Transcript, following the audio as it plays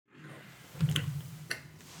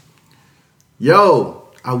Yo,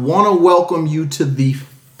 I want to welcome you to the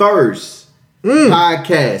first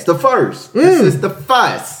podcast. The first. This is the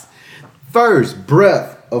first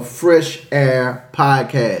Breath of Fresh Air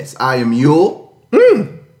podcast. I am Yule.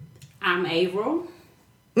 I'm April.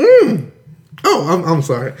 Oh, I'm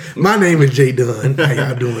sorry. My name is Jay Dunn. How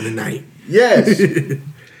y'all doing tonight? Yes. And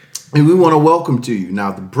we want to welcome to you.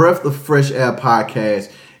 Now, the Breath of Fresh Air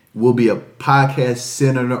podcast will be a podcast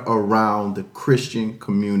centered around the Christian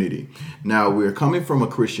community. Now, we're coming from a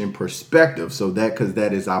Christian perspective, so because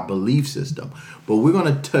that is our belief system. But we're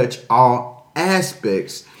going to touch all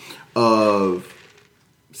aspects of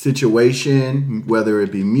situation, whether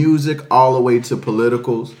it be music, all the way to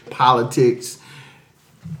politics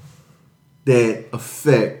that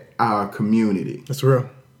affect our community. That's real.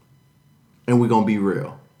 And we're going to be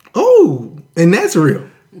real. Oh, and that's real.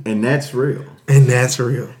 And that's real. And that's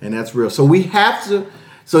real. And that's real. So we have to.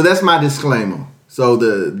 So that's my disclaimer. So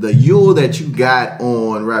the Yule that you got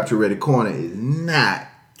on Rapture Ready Corner is not.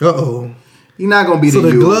 Uh-oh. You're not gonna be so the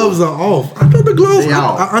the Yule. Gloves are off. I thought the gloves.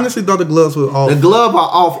 Off. I honestly thought the gloves were off. The gloves are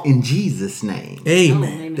off in Jesus' name.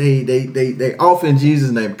 Amen. They off in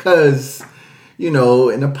Jesus' name because in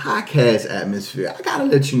the podcast atmosphere, I gotta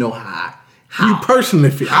let you know how you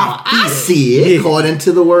personally feel. I see it according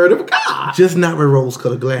to the word of God. Just not with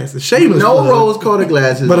rose-colored glasses. Shameless. No rose-colored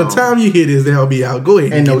glasses. By the time you hear this, they'll be out. Go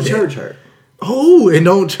ahead. And no church hurt. Oh, and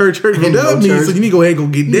no church hurt. And no church. So you need to go ahead and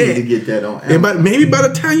go get You that. need to get that on. And maybe by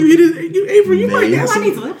the time you hear this, April, you might have some. I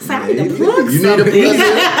need to plug You need to plug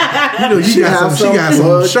it. She got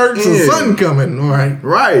some shirts and something coming. All right.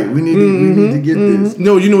 Right. We need to get this.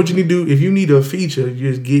 No, you know what you need to do? If you need a feature,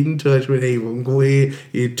 you just get in touch with April. Go ahead.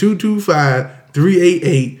 It's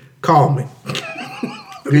 225-388. Call me.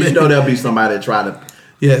 You know there'll be somebody that try to.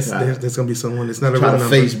 Yes, there's going to be someone that's not a try real to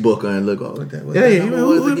number. Facebook her and look over that. What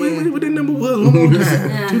that number was one more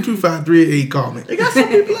time. 225-388. Call me. They got some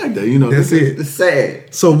people like that. That's it. It's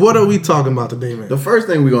sad. So what are we talking about today, man? The first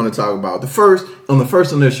thing we're going to talk about, the first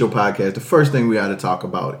initial podcast, the first thing we got to talk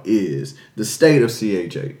about is the state of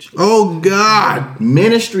CHH. Oh, God.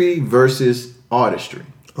 Ministry versus artistry.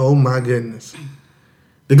 Oh, my goodness.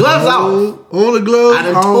 The gloves off. All the gloves. I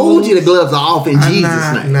done told you the gloves are off in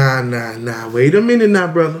Jesus' name. Nah. Wait a minute now,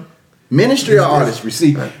 brother. Ministry or artistry.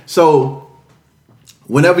 See, so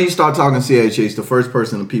whenever you start talking CHH, the first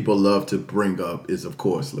person that people love to bring up is, of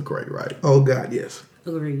course, Lecrae, right? Oh, God, yes.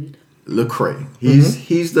 Agreed. Lecrae.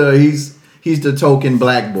 He's the token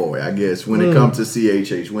black boy, I guess, when it comes to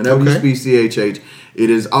CHH. Whenever you speak CHH, it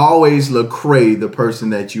is always Lecrae, the person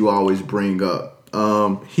that you always bring up.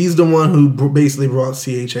 He's the one who basically brought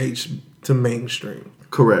CHH to mainstream.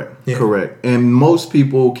 Correct. Yeah. Correct. And most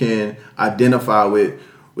people can identify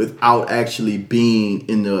without actually being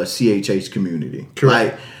in the CHH community.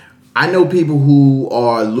 Correct. Like, I know people who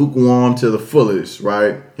are lukewarm to the fullest,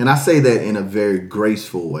 right? And I say that in a very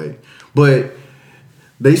graceful way. But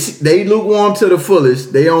they lukewarm to the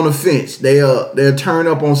fullest. They on the fence. They'll turn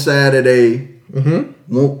up on Saturday.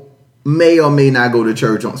 May or may not go to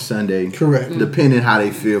church on Sunday. Correct. Depending how they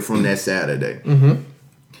feel from that Saturday.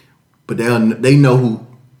 But they know who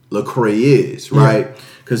Lecrae is, right?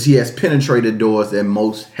 Because he has penetrated doors that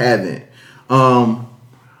most haven't.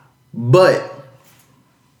 But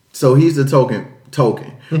so he's the token.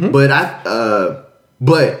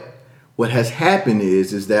 But what has happened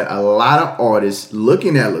is that a lot of artists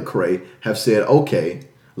looking at Lecrae have said, okay,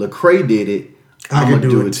 Lecrae did it. I'm gonna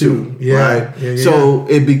do it too. Yeah. Right? Yeah. So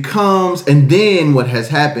it becomes, and then what has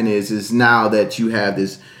happened is now that you have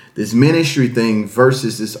this ministry thing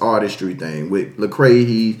versus this artistry thing. With Lecrae,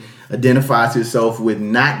 he identifies himself with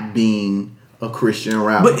not being a Christian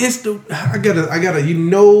rapper. But it's I gotta,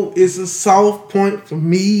 it's a soft point for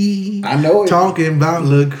me. I know it. Talking about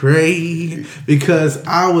Lecrae because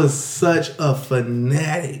I was such a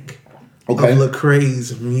fanatic of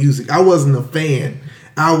Lecrae's music. I wasn't a fan.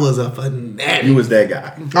 I was a fanatic. You was that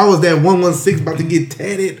guy. I was that 116 about to get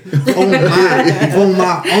tatted on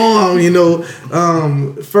my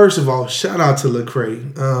arm. First of all, shout out to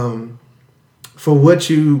Lecrae for what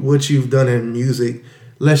you've done in music.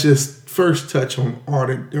 Let's just first touch on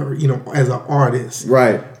art, as an artist.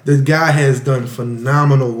 Right. The guy has done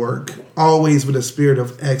phenomenal work, always with a spirit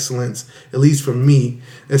of excellence. At least for me,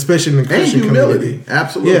 especially in the Christian community.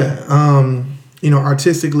 Absolutely. Yeah.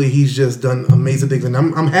 Artistically, he's just done amazing things. And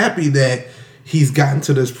I'm happy that he's gotten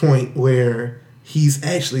to this point where he's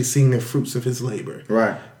actually seeing the fruits of his labor.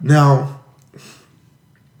 Right. Now,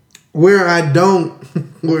 where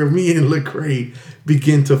me and Lecrae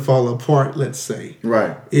begin to fall apart, let's say,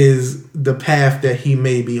 right, is the path that he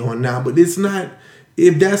may be on now. But it's not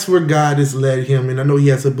if that's where God has led him, and I know he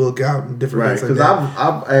has a book out and different Right, things like because that.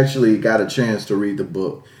 I've actually got a chance to read the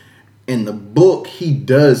book. In the book, he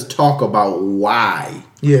does talk about why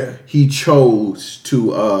Yeah. he chose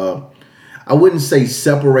to, I wouldn't say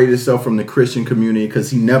separate himself from the Christian community because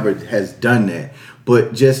he never has done that,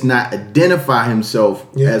 but just not identify himself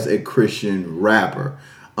as a Christian rapper.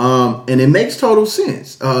 And it makes total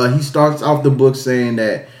sense. He starts off the book saying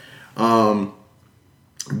that,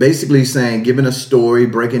 basically saying, giving a story,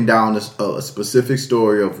 breaking down a specific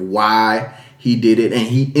story of why he did it. And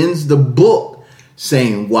he ends the book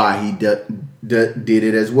saying why he did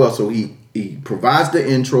it as well. So he provides the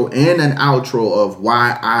intro and an outro of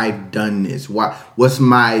why I've done this. What's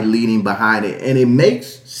my leading behind it? And it makes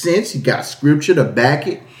sense. He got scripture to back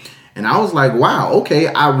it. And I was like, wow, okay,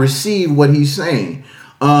 I receive what he's saying.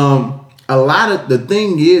 A lot of the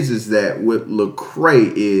thing is that with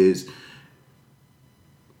Lecrae is,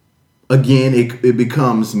 again, it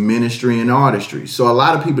becomes ministry and artistry. So a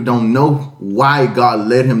lot of people don't know why God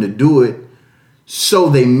led him to do it. So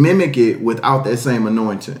they mimic it without that same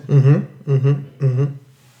anointing.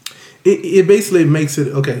 It basically makes it,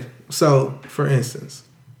 okay, so for instance,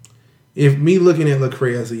 if me looking at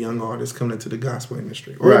Lecrae as a young artist coming into the gospel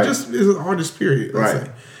industry, or just as an artist period, let's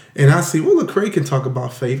say, and I see, well, Lecrae can talk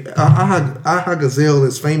about faith. Aha Gazelle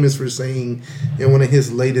is famous for saying in one of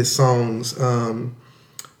his latest songs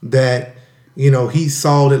that, you know, he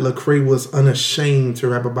saw that Lecrae was unashamed to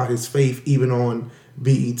rap about his faith even on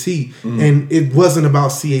BET. And it wasn't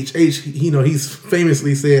about CHH. You know, he's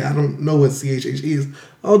famously said, I don't know what CHH is,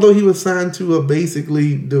 although he was signed to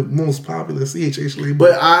basically the most popular CHH label.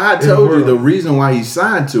 But I told you the reason why he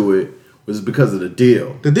signed to it was because of the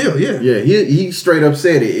deal. The deal, yeah. Yeah, he straight up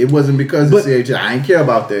said it. It wasn't because of CHH. I ain't care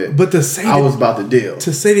about that. But to say I was about the deal.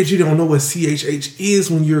 To say that you don't know what CHH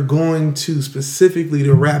is when you're going to specifically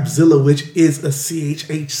to Rapzilla, which is a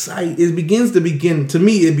CHH site, it begins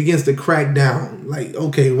to crack down. Like,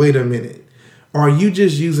 okay, wait a minute. Are you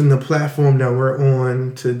just using the platform that we're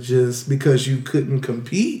on to just because you couldn't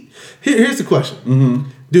compete? Here's the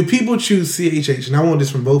question. Do people choose CHH? And I want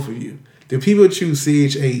this from both of you. Do people choose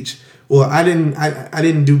CHH? Well, I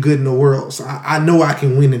didn't do good in the world, so I know I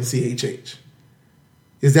can win in CHH.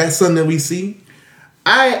 Is that something that we see?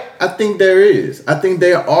 I think there is. I think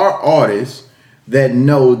there are artists that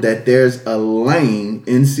know that there's a lane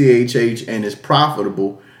in CHH and it's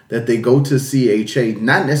profitable that they go to CHH,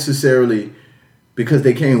 not necessarily because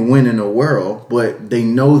they can't win in the world, but they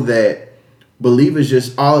know that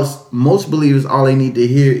most believers, all they need to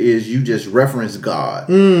hear is you just reference God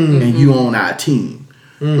and you on our team.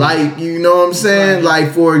 Like, you know what I'm saying? Right.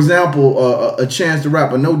 Like, for example, a Chance the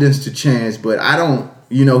Rapper, no diss to Chance, but I don't,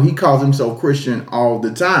 you know, he calls himself Christian all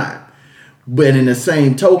the time. But in the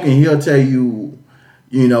same token, he'll tell you,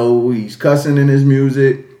 you know, he's cussing in his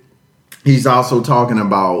music. He's also talking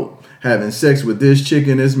about having sex with this chick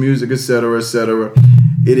in his music, etc., etc.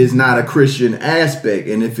 It is not a Christian aspect.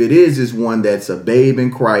 And if it is, it's one that's a babe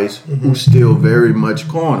in Christ who's still very much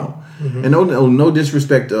carnal. And no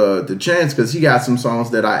disrespect to Chance, because he got some songs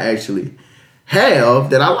that I actually have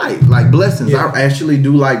that I like Blessings. Yeah. I actually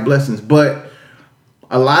do like Blessings, but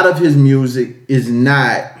a lot of his music is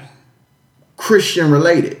not Christian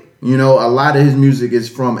related. You know, a lot of his music is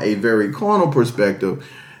from a very carnal perspective,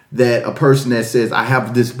 that a person that says, I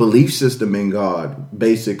have this belief system in God,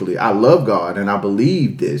 basically, I love God and I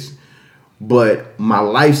believe this, but my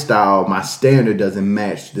lifestyle, my standard doesn't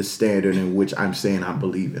match the standard in which I'm saying I'm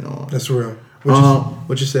believing on. That's real.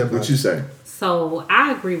 What you say about What you say? So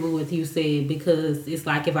I agree with what you said, because it's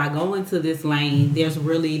like if I go into this lane, there's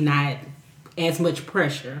really not as much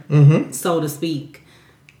pressure, so to speak,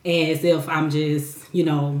 as if I'm just, you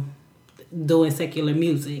know, doing secular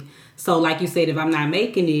music. So like you said, if I'm not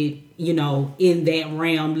making it, you know, in that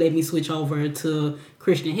realm, let me switch over to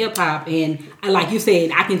Christian hip hop. And like you said,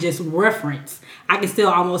 I can just reference. I can still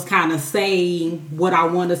almost kind of say what I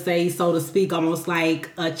want to say, so to speak, almost like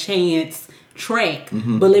a Chance track.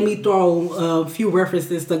 But let me throw a few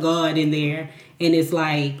references to God in there. And it's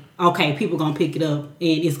like, okay, people going to pick it up and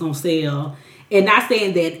it's going to sell. And not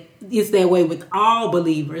saying that it's that way with all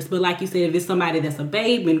believers, but like you said, if it's somebody that's a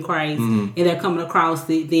babe in Christ and they're coming across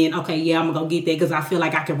it, then okay, yeah, I'm gonna go get that, because I feel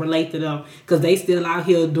like I can relate to them, because they still out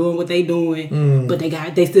here doing what they doing, but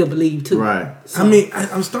they still believe too. Right. So, I mean,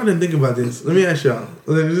 I'm starting to think about this. Let me ask y'all.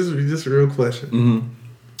 Just a real question.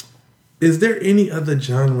 Is there any other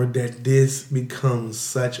genre that this becomes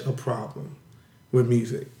such a problem with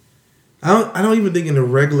music? I don't even think in the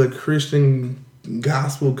regular Christian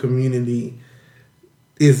gospel community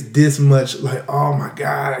is this much like, oh my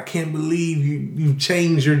God, I can't believe you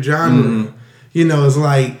changed your genre. You know, it's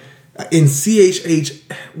like, in CHH,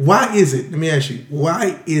 why is it? Let me ask you,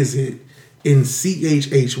 why is it in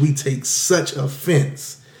CHH we take such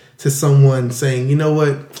offense to someone saying, you know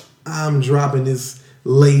what, I'm dropping this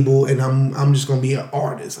label and I'm just gonna be an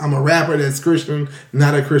artist. I'm a rapper that's Christian,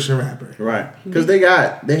 not a Christian rapper. Right. Because they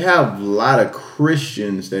have a lot of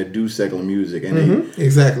Christians that do secular music and they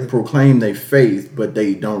exactly proclaim their faith, but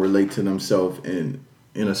they don't relate to themselves in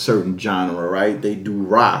a certain genre, right? They do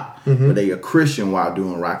rock, but they a Christian while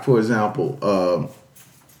doing rock. For example,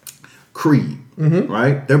 Creed,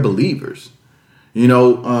 right? They're believers. You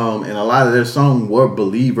know, and a lot of their songs were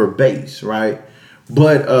believer based, right?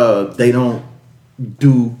 But they don't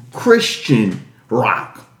do Christian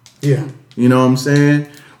rock. Yeah. You know what I'm saying?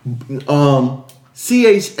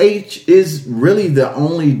 CHH is really the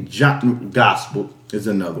only gospel is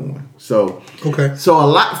another one. So okay. So a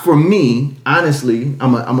lot for me, honestly,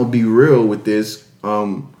 I'm gonna be real with this.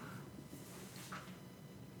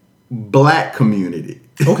 Black community.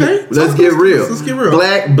 Okay. Let's get real. Let's get real.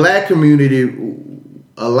 Black community.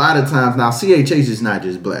 A lot of times now, CHH is not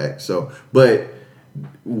just black. So, but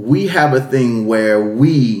we have a thing where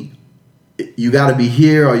you got to be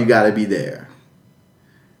here or you got to be there.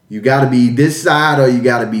 You got to be this side or you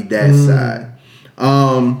got to be that side.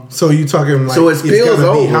 So you talking like so it spills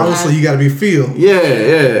over. House, so you got to be field.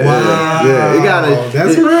 Yeah. Wow. Yeah. It gotta.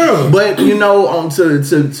 That's real. But you know,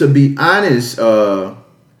 to be honest,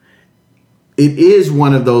 it is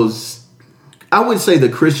one of those. I would say the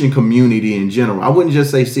Christian community in general. I wouldn't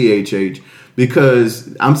just say CHH.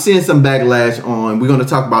 Because I'm seeing some backlash on, we're going to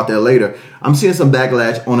talk about that later. I'm seeing some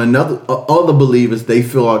backlash on other believers they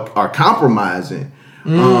feel are compromising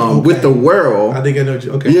with the world. I think I know what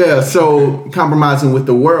you, okay. Yeah, so compromising with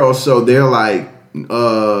the world. So they're like,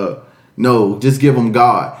 no, just give them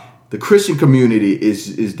God. The Christian community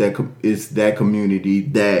is that community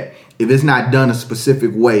that if it's not done a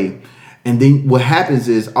specific way, and then what happens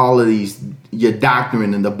is all of your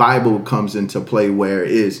doctrine and the Bible comes into play where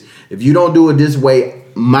it is, if you don't do it this way,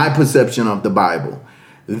 my perception of the Bible,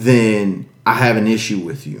 then I have an issue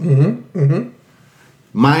with you.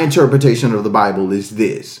 My interpretation of the Bible is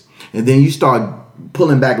this. And then you start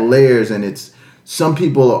pulling back layers and it's, some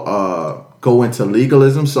people go into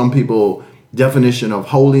legalism. Some people, definition of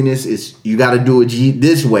holiness is you got to do it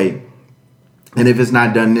this way. And if it's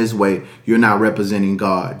not done this way, you're not representing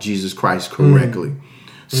God, Jesus Christ, correctly.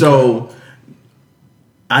 So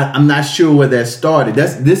I'm not sure where that started.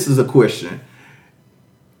 This is a question.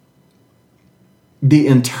 The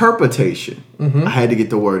interpretation, I had to get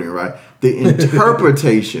the wording right. The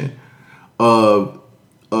interpretation of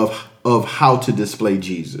how to display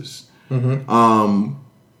Jesus. Do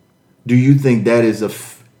you think that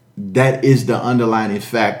is the underlying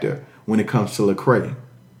factor when it comes to Lecrae?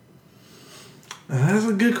 That's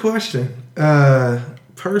a good question.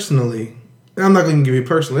 Personally, I'm not going to give you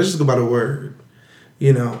personal. Let's just go by the word.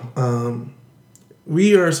 You know,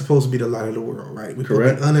 we are supposed to be the light of the world, right? We're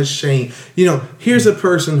supposed to be unashamed. You know, here's a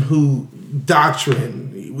person who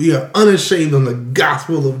doctrine. We are unashamed on the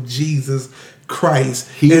gospel of Jesus Christ.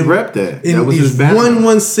 He repped that. That was his banner.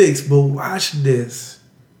 116. But watch this.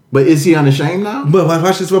 But is he unashamed now? But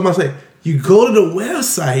watch this. What I'm saying. You go to the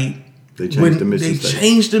website. They changed the mission statement.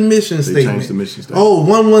 Changed the mission statement. Oh,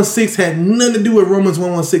 116 had nothing to do with Romans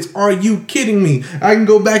 116. Are you kidding me? I can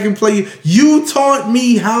go back and play. You taught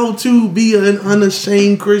me how to be an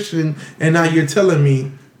unashamed Christian, and now you're telling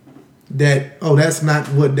me that, oh, that's not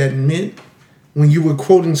what that meant when you were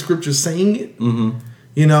quoting scripture saying it?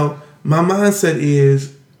 You know, my mindset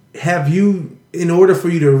is, in order for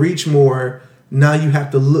you to reach more, now you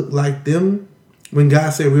have to look like them. When God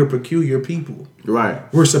said we're peculiar people. Right.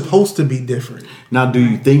 We're supposed to be different. Now, do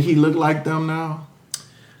you think he looked like them now?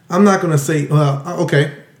 I'm not going to say,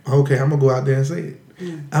 okay, I'm going to go out there and say it.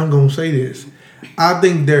 I'm going to say this. I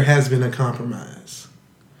think there has been a compromise.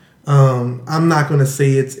 I'm not going to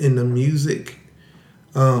say it's in the music.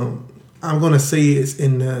 I'm going to say it's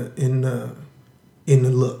in the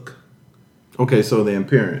look. Okay, so the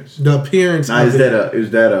appearance. The appearance. Now, is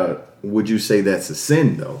that a, would you say that's a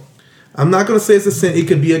sin though? I'm not going to say it's a sin. It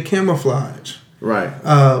could be a camouflage. Right.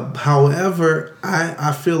 However,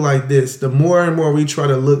 I feel like this. The more and more we try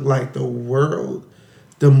to look like the world,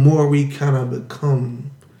 the more we kind of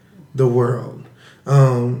become the world.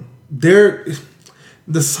 The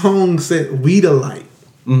song said, we the light.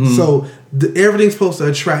 So everything's supposed to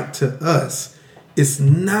attract to us. It's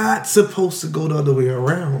not supposed to go the other way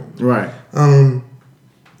around. Right.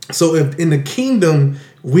 So if in the kingdom,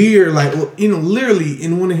 we're like, literally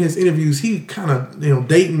in one of his interviews, he kind of,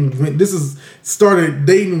 Dayton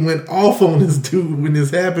went off on this dude when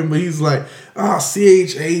this happened, but he's like,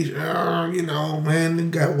 CHH, man, they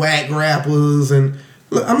got whack rappers. And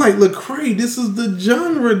I'm like, Lecrae, this is the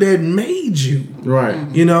genre that made you. Right.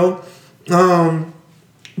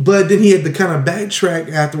 But then he had to kind of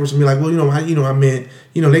backtrack afterwards and be like, well, I meant,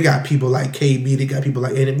 they got people like KB, they got people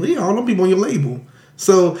like Eddie, well, all them people on your label.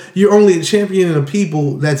 So you're only a champion of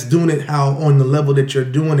people that's doing it on the level that you're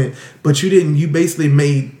doing it, but you basically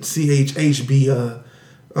made CHH be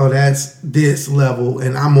that's this level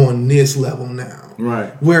and I'm on this level now.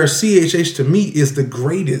 Right. Where CHH to me is the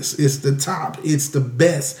greatest, it's the top, it's the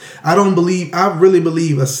best. I really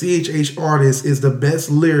believe a CHH artist is the best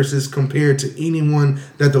lyricist compared to anyone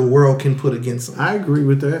that the world can put against him. I agree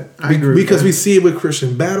with that. Because we see it with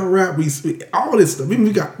Christian battle rap, we see all this stuff.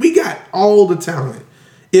 We got all the talent.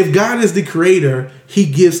 If God is the creator, he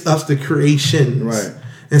gives us the creations. Right.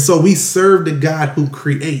 And so we serve the God who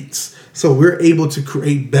creates. So we're able to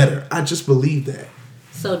create better. I just believe that.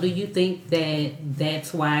 So do you think that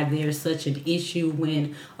that's why there's such an issue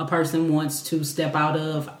when a person wants to step out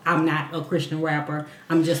of, I'm not a Christian rapper,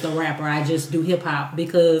 I'm just a rapper, I just do hip hop,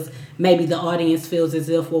 because maybe the audience feels as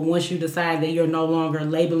if, well, once you decide that you're no longer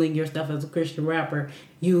labeling yourself as a Christian rapper,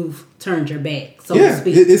 you've turned your back, so to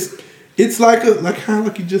speak. It's like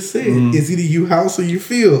you just said. Mm-hmm. It's either you house or you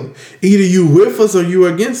field. Either you with us or you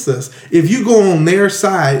against us. If you go on their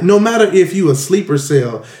side, no matter if you a sleeper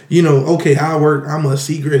cell, okay, I'm a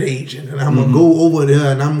secret agent and I'm gonna go over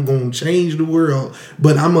there and I'm gonna change the world.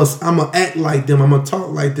 But I'm gonna act like them. I'm gonna talk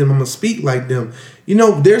like them. I'm gonna speak like them.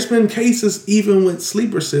 There's been cases even with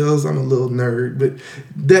sleeper cells. I'm a little nerd, but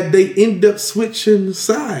that they end up switching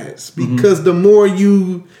sides because the more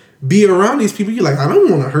you be around these people, you're like, I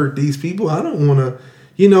don't want to hurt these people. I don't want to,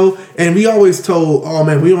 and we always told, oh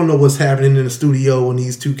man, we don't know what's happening in the studio when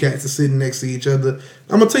these two cats are sitting next to each other.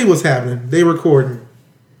 I'm going to tell you what's happening. They're recording.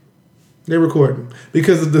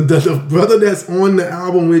 Because the brother that's on the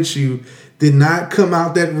album with you did not come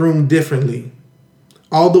out that room differently.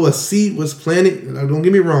 Although a seed was planted, don't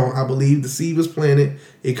get me wrong, I believe the seed was planted.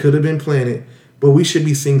 It could have been planted, but we should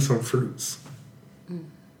be seeing some fruits.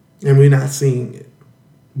 And we're not seeing it.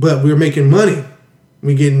 But we're making money.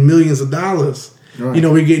 We're getting millions of dollars. Right.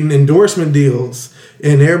 We're getting endorsement deals.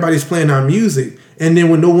 And everybody's playing our music. And then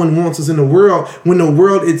when no one wants us in the world, when the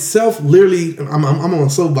world itself literally... I'm on a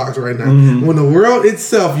soapbox right now. Mm-hmm. When the world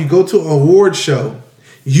itself, you go to an award show,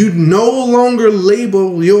 you no longer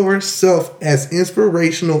label yourself as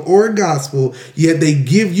inspirational or gospel, yet they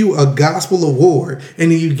give you a gospel award.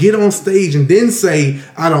 And then you get on stage and then say,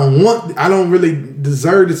 I don't really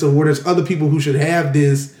deserve this award. There's other people who should have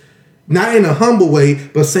this, not in a humble way,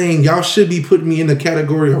 but saying y'all should be putting me in the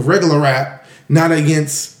category of regular rap, not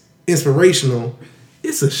against inspirational.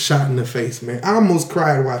 It's a shot in the face, man. I almost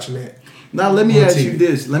cried watching that. Now let me ask you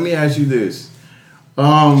this.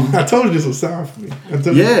 I told you this was sound for me.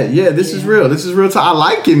 This is real. This is real talk. I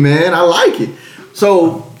like it, man. I like it.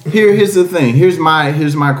 So here's the thing. Here's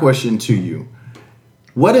my question to you.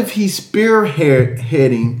 What if he's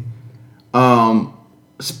spearheading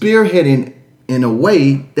in a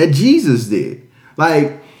way that Jesus did?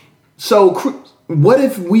 What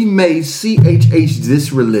if we made CHH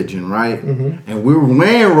this religion, right? Mm-hmm. And we're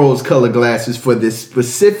wearing rose-colored glasses for this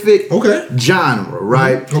specific genre,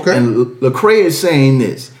 right? Mm-hmm. Okay. And Lecrae is saying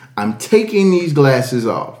this: I'm taking these glasses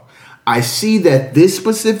off. I see that this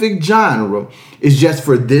specific genre is just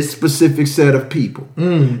for this specific set of people.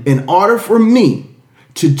 Mm. In order for me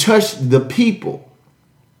to touch the people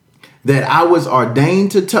that I was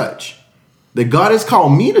ordained to touch, that God has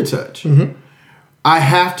called me to touch, I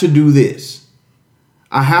have to do this.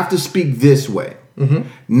 I have to speak this way. Mm-hmm.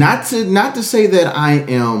 Not to say that I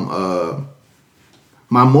am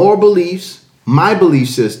my moral beliefs, my belief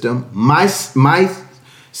system, my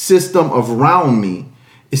system around me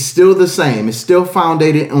is still the same. It's still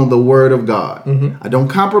founded on the word of God. Mm-hmm. I don't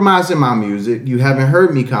compromise in my music. You haven't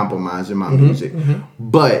heard me compromise in my music. Mm-hmm.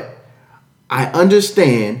 But I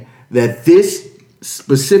understand that this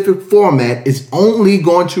specific format is only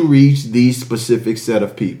going to reach these specific set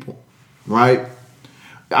of people, right?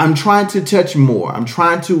 I'm trying to touch more. I'm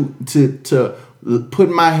trying to put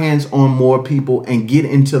my hands on more people and get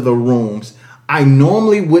into the rooms I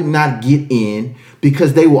normally would not get in,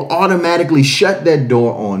 because they will automatically shut that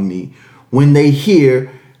door on me when they hear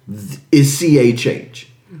is CHH.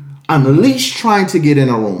 I'm at least trying to get in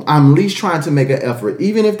a room. I'm at least trying to make an effort.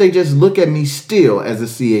 Even if they just look at me still as a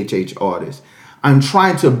CHH artist, I'm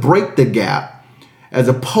trying to break the gap as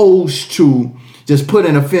opposed to just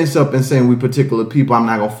putting a fence up and saying we particular people, I'm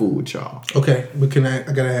not gonna fool with y'all. Okay, but I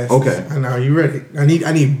gotta ask. Okay. This. Are you ready? I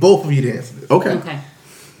need both of you to answer this. Okay.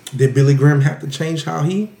 Did Billy Graham have to change how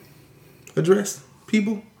he addressed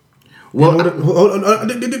people? Well,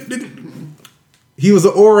 he was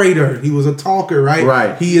an orator. He was a talker, right?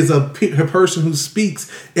 Right. He is a person who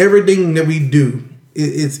speaks. Everything that we do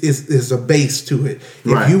is a base to it.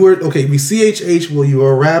 Right. If you were we CHH. Well,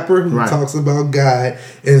 you're a rapper who Right. talks about God,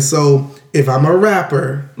 and so if I'm a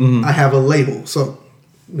rapper, I have a label. So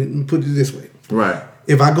let me put it this way. right.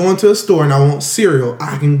 If I go into a store and I want cereal,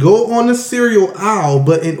 I can go on the cereal aisle,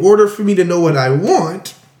 but in order for me to know what I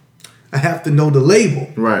want, I have to know the label.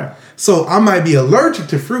 Right. So I might be allergic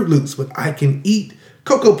to Fruit Loops, but I can eat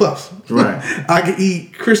Cocoa Puffs. Right. I can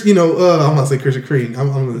eat I'm gonna say Krispy Kreme.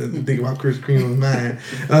 I'm gonna think about Krispy Kreme in mine.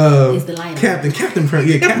 It's the light. Captain Crunch.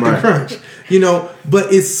 Yeah, Captain Right. Crunch.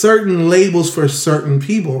 But it's certain labels for certain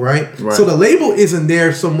people, right? Right. So the label isn't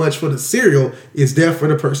there so much for the cereal; it's there for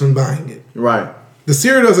the person buying it. Right. The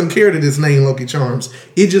cereal doesn't care that it's named Lucky Charms.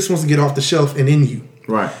 It just wants to get off the shelf and in you.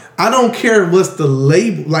 Right. I don't care what's the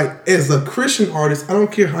label. Like, as a Christian artist, I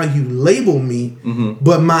don't care how you label me,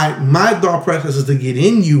 but my thought process is to get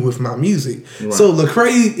in you with my music. Right. So if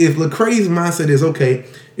Lecrae's mindset is, okay,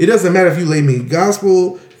 it doesn't matter if you label me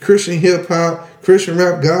gospel, Christian hip hop, Christian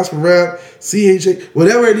rap, gospel rap, CHA,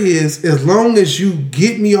 whatever it is, as long as you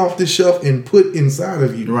get me off the shelf and put inside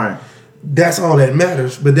of you. Right. That's all that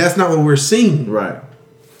matters. But that's not what we're seeing. Right.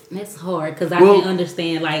 That's hard because I can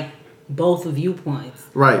understand like both viewpoints.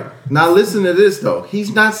 Right. Now listen to this though.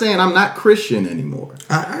 He's not saying I'm not Christian anymore.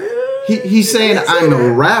 He's saying I'm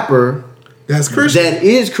a rapper That's Christian. that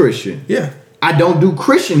is Christian. Yeah. I don't do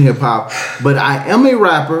Christian hip hop, but I am a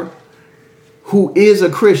rapper who is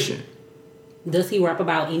a Christian. Does he rap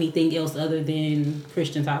about anything else other than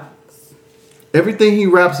Christian topics? Everything he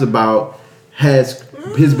raps about has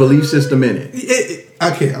his belief system in it.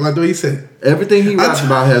 Okay, I like the way he said it. Everything he raps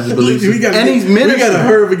about has his belief system. And he's ministering. We gotta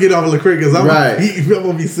hurry up and get off of Lecrae because I'm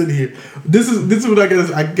gonna be sitting here. This is what I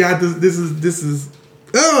got. I got this. This is.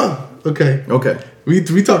 Oh, okay. Okay.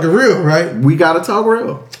 We talking real, right? We gotta talk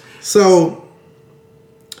real. So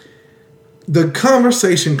the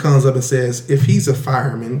conversation comes up and says, if he's a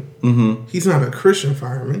fireman, he's not a Christian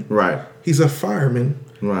fireman. Right. He's a fireman.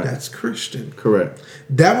 Right. That's Christian. Correct.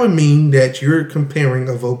 That would mean that you're comparing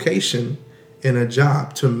a vocation and a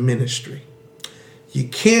job to ministry. You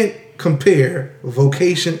can't compare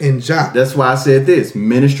vocation and job. That's why I said this: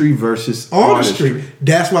 ministry versus artistry.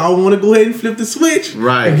 That's why I want to go ahead and flip the switch,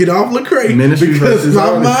 Right. and get off Lecrae. Ministry because versus my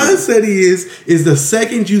artistry. mindset is the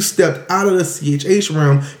second you stepped out of the CHH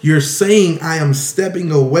realm, you're saying I am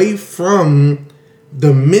stepping away from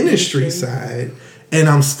the ministry side, and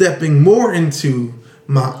I'm stepping more into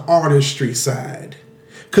my artistry side.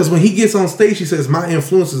 Because when he gets on stage, he says, my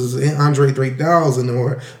influences is Andre 3000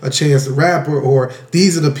 or a Chance the Rapper, or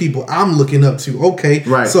these are the people I'm looking up to. Okay,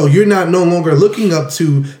 Right. So you're not no longer looking up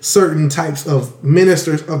to certain types of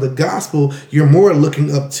ministers of the gospel. You're more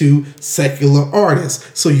looking up to secular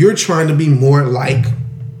artists. So you're trying to be more like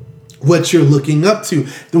what you're looking up to.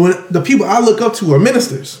 The people I look up to are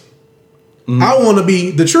ministers. I want to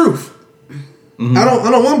be the truth. I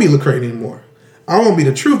don't want to be Lecrae anymore. I want to be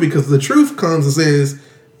the truth, because the truth comes and says,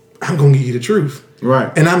 I'm going to give you the truth.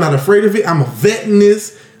 Right. And I'm not afraid of it. I'm a vet in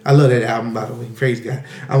this. I love that album, by the way. Praise God.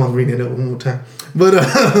 I want to read that up one more time.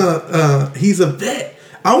 But he's a vet.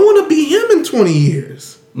 I want to be him in 20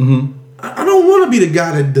 years. Mm-hmm. I don't want to be the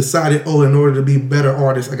guy that decided, in order to be a better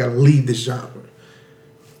artist, I got to leave this genre.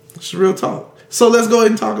 It's real talk. So let's go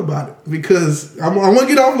ahead and talk about it, because I want to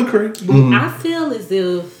get off Lecrae. I feel as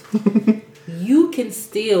if you can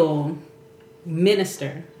still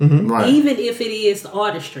minister, Right. even if it is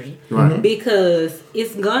artistry, Right. because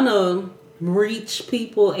it's gonna reach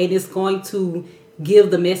people and it's going to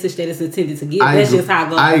give the message that it's intended to give. That's just how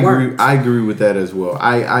God works. I agree with that as well.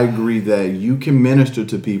 I agree that you can minister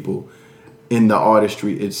to people in the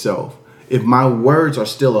artistry itself. If my words are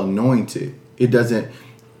still anointed, it doesn't.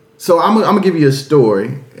 So I'm gonna give you a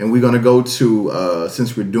story, and we're gonna go to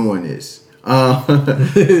since we're doing this.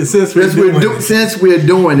 Since we're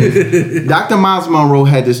doing it, Dr. Miles Monroe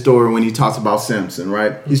had this story when he talks about Samson,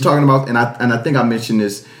 right? He's talking about, and I think I mentioned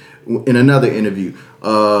this in another interview.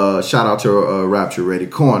 Shout out to Rapture Ready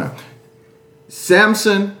Corner.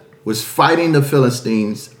 Samson was fighting the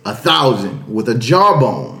Philistines 1,000 with a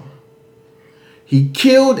jawbone. He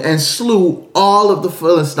killed and slew all of the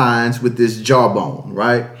Philistines with this jawbone,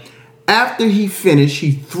 right? After he finished,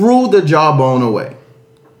 he threw the jawbone away,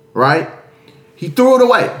 right? He threw it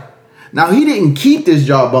away. Now, he didn't keep this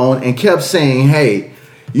jawbone and kept saying, hey,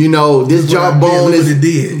 You know, this jawbone is. Look what it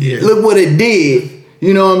did. Yeah. Look what it did.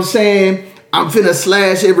 You know what I'm saying? I'm finna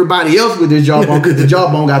slash everybody else with this jawbone because the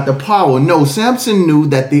jawbone got the power. No, Samson knew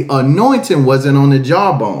that the anointing wasn't on the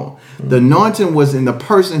jawbone. The anointing was in the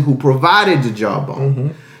person who provided the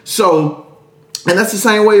jawbone. So, and that's the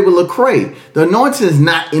same way with Lecrae. The anointing is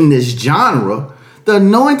not in this genre. The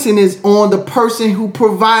anointing is on the person who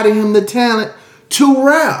provided him the talent to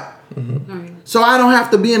rap. So I don't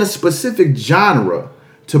have to be in a specific genre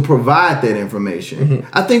to provide that information.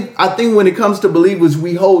 I think when it comes to believers,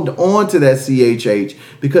 we hold on to that CHH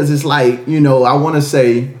because it's like, you know, I want to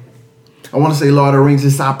say Lord of the Rings,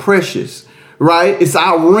 it's our precious, right? It's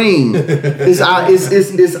our ring. It's our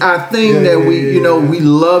thing that we, you know, we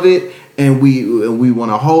love it and we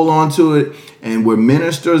want to hold on to it and we're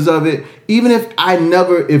ministers of it. Even if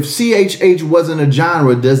if CHH wasn't a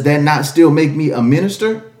genre, does that not still make me a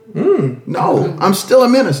minister? No, I'm still a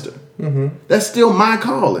minister. That's still my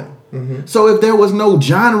calling. So if there was no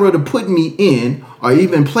genre to put me in or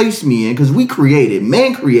even place me in, because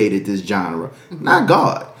man created this genre, not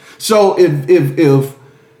God. So if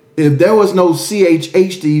there was no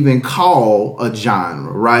CHH to even call a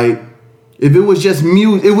genre, right? If it was just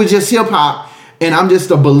music, it was just hip hop, and I'm just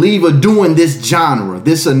a believer doing this genre,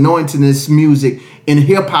 this anointing, this music in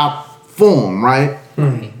hip hop form, right?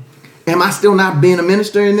 Am I still not being a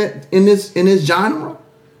minister in this genre?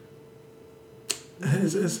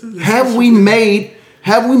 Have we made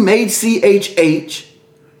CHH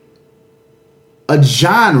a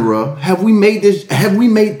genre? Have we made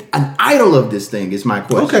an idol of this thing? Is my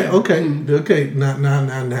question. Okay. Nah.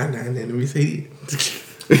 Let me say it.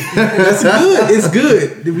 That's good. It's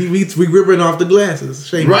good. We ripping off the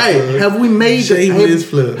glasses. Right. Have we made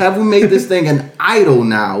this thing an idol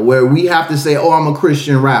now where we have to say, oh, I'm a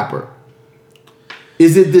Christian rapper?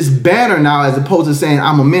 Is it this banner now as opposed to saying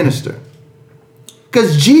I'm a minister?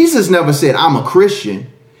 Because Jesus never said I'm a Christian.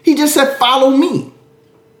 He just said follow me.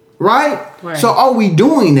 Right? So are we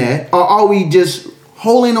doing that, or are we just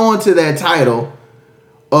holding on to that title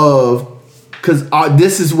of, because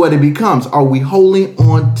this is what it becomes. Are we holding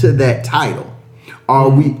on to that title? Are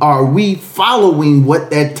we following what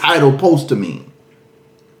that title supposed to mean?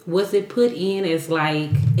 Was it put in as like,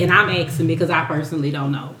 and I'm asking because I personally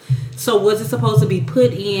don't know. So was it supposed to be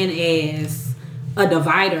put in as a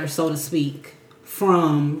divider, so to speak,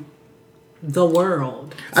 from the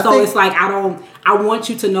world? It's like, I want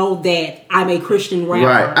you to know that I'm a Christian rapper.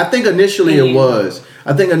 Right. I think initially it was.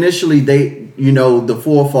 I think initially they, the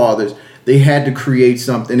forefathers, they had to create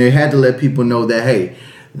something. They had to let people know that, hey,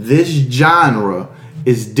 this genre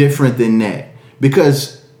is different than that.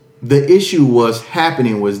 Because the issue was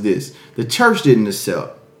this. The church didn't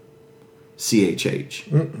accept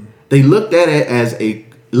CHH. They looked at it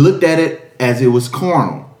as it was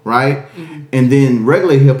carnal, right? And then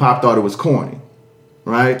regular hip hop thought it was corny,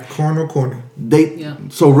 right? Corny.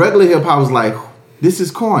 So regular hip hop was like, this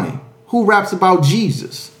is corny. Who raps about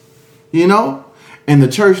Jesus? And the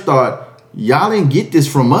church thought, y'all didn't get this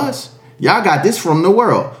from us. Y'all got this from the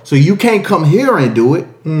world. So you can't come here and do it.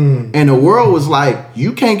 And the world was like,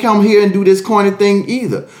 you can't come here and do this corny thing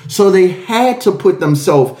either. So they had to put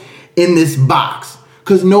themselves in this box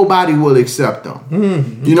because nobody will accept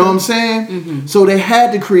them. You know what I'm saying? So they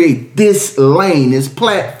had to create this lane, this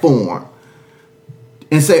platform,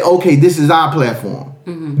 and say, okay, this is our platform.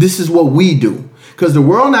 This is what we do. Because the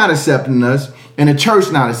world not accepting us and the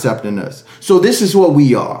church not accepting us. So this is what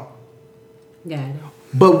we are. Got it.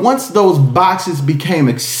 But once those boxes became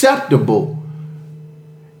acceptable,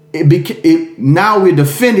 now we're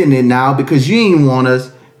defending it now because you ain't want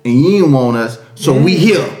us and you ain't want us, so we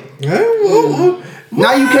here.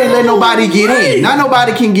 Now you can't let nobody get in. Now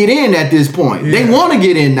nobody can get in at this point. They want to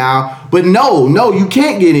get in now, but no, you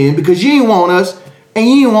can't get in because you ain't want us and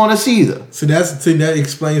you ain't want us either. So that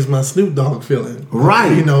explains my Snoop Dogg feeling.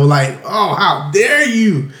 Right. Like, oh, how dare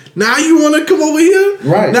you? Now you want to come over here?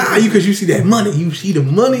 Right. Nah, because you see that money. You see the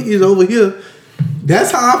money is over here.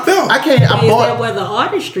 That's how I felt. Is that where the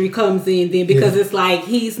artistry comes in then? Because it's like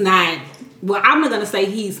he's not. Well, I'm not gonna say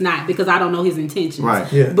he's not because I don't know his intentions.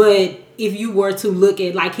 Right. Yeah. But if you were to look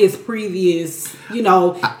at like his previous, you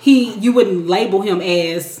wouldn't label him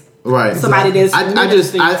as somebody that's.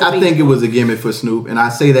 I think it was a gimmick for Snoop, and I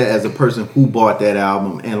say that as a person who bought that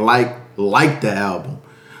album and liked the album.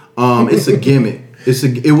 It's a gimmick.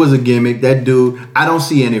 It was a gimmick. That dude, I don't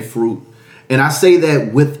see any fruit. And I say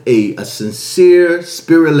that with a sincere,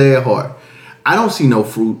 spirit-led heart. I don't see no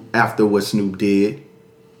fruit after what Snoop did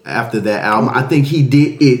after that album. I think he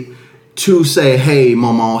did it to say, hey,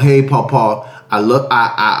 mama, hey, papa,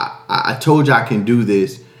 I told you I can do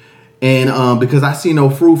this. and because I see no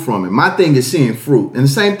fruit from it. My thing is seeing fruit, and the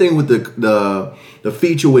same thing with the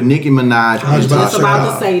feature with Nicki Minaj. I was just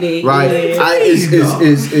about to say that, right? Yeah.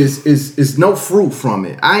 It's no fruit from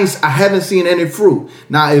it. I haven't seen any fruit.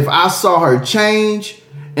 Now, if I saw her change,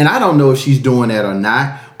 and I don't know if she's doing that or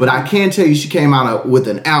not, but I can tell you she came out with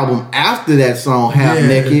an album after that song, Half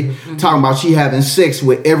Naked, talking about she having sex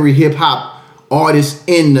with every hip hop artist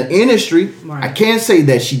in the industry. Right. I can't say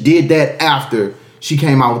that she did that after she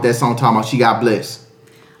came out with that song talking about she got blessed.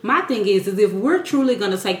 My thing is if we're truly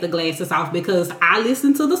going to take the glasses off, because I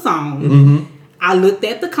listened to the song, I looked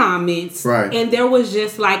at the comments, right, and there was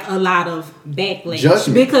just like a lot of backlash.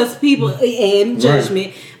 Judgment. Because people, and judgment,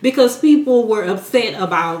 right, because people were upset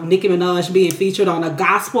about Nicki Minaj being featured on a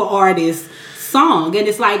gospel artist song. And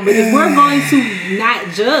it's like, but if we're going to not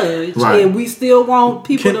judge, right, and we still want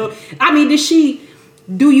people to, I mean,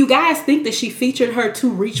 do you guys think that she featured her to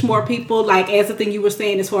reach more people? Like, as the thing you were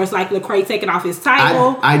saying, as far as like Lecrae taking off his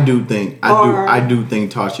title? I do think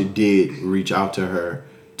Tasha did reach out to her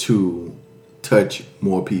to touch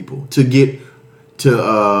more people, to get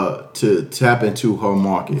to tap into her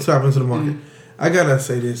market. Tap into the market. I gotta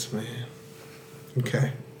say this, man.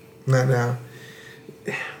 Okay. Now.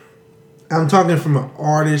 I'm talking from an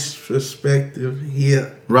artist perspective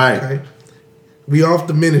here. Right. Okay. We off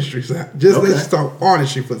the ministry side. Let's talk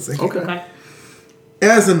artistry for a second. Okay.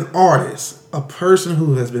 As an artist, a person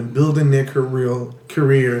who has been building their career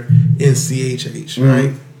in CHH,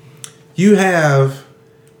 right? You have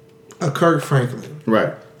a Kirk Franklin.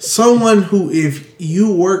 Right. Someone who, if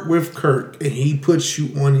you work with Kirk and he puts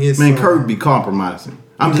you on his song, Kirk be compromising.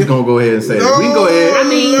 I'm just gonna go ahead and say that. We can go ahead. I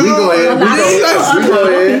mean, we go ahead.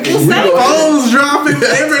 Phones dropping,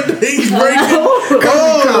 everything's breaking.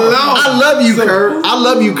 I love you, Kirk. I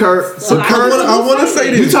love you, Kirk. So Kirk, I want to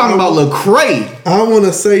say this. You talking about Lecrae? I want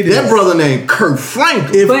to say this. That brother named Kirk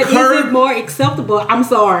Franklin. But is it more acceptable? I'm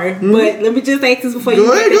sorry, but let me just ask this before you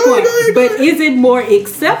get the point. But is it more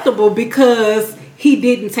acceptable because he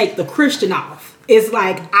didn't take the Christian off? It's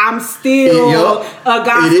like, I'm still a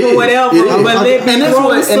gospel, whatever, but let me and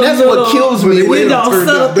that's what kills me.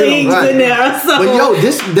 Subtle things in there. So.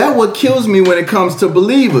 But that what kills me when it comes to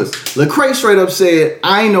believers. Lecrae straight up said,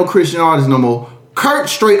 I ain't no Christian artist no more. Kirk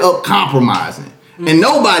straight up compromising. And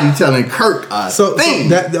nobody telling Kirk a thing.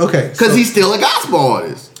 Because he's still a gospel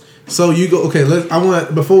artist. So you go, okay, we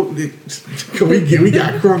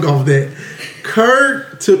got crunk off that.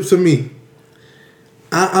 Kirk, to me,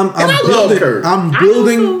 I'm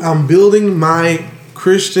building my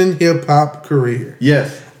Christian hip hop career.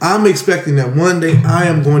 Yes. I'm expecting that one day I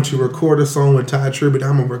am going to record a song with Ty Tribbett.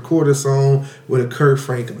 I'm going to record a song with a Kirk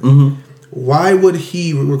Franklin. Why would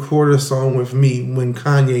he record a song with me when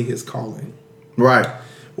Kanye is calling? Right.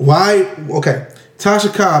 Why? Okay.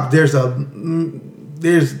 Tasha Cobb,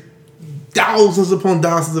 there's thousands upon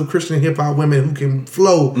thousands of Christian hip hop women who can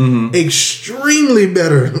flow extremely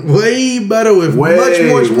better, way better with much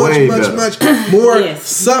more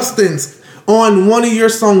substance on one of your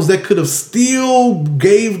songs that could have still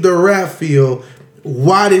gave the rap feel.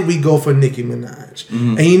 Why did we go for Nicki Minaj?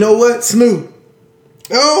 And you know what? Snoop.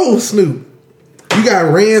 Oh, Snoop. You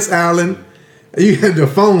got Rance Allen. You had the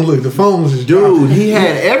phone. Look, the phone was just dropping. He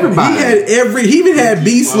had everybody. He even had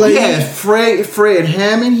B Slade. He had Fred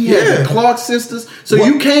Hammond. He had the Clark sisters. So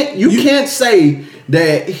you can't say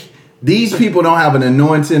that these people don't have an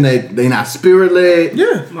anointing. That they not spirit led.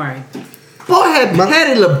 Yeah, right. Boy had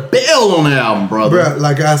Patti LaBelle on the album, brother. Bro,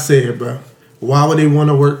 like I said, bro, why would they want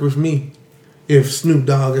to work with me if Snoop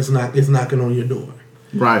Dogg is knocking on your door?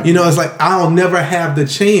 Right. You know, it's like I'll never have the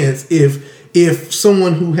chance if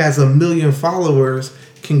someone who has 1 million followers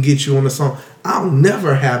can get you on a song. I'll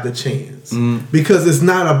never have the chance because it's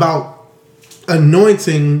not about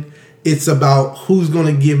anointing. It's about who's going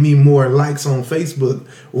to give me more likes on Facebook.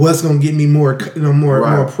 What's going to get me more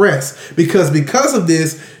press? Because of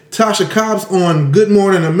this, Tasha Cobb's on Good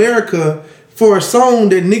Morning America for a song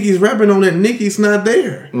that Nicki's rapping on that Nicki's not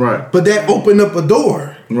there. Right. But that opened up a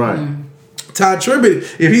door. Right. Ty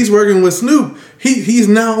Tribbett, if he's working with Snoop, he's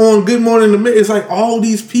now on Good Morning America. It's like all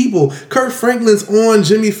these people. Kirk Franklin's on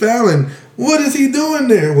Jimmy Fallon. What is he doing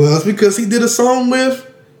there? Well, it's because he did a song with,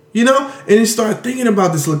 and you start thinking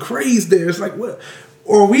about this. Lecrae's there. It's like, what?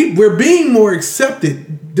 Or we're being more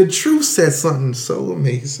accepted. The Truth said something so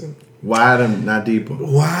amazing. Wide and not deeper.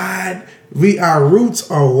 Wide. Our roots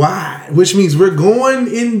are wide, which means we're going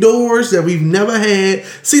indoors that we've never had.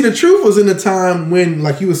 See, the Truth was in a time when,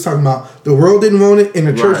 like you was talking about, the world didn't want it and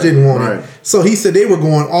the church didn't want it. So he said they were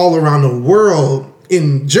going all around the world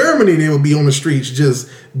in Germany, they would be on the streets just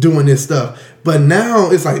doing this stuff. But now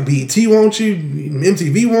it's like BET wants you,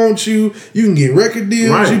 MTV wants you. You can get record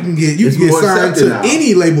deals. Right. You can get It's more signed accepted to now.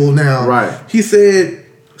 any label now. Right. He said,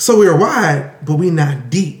 so we're wide, but we not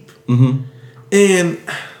deep. Mm-hmm. And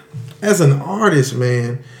as an artist,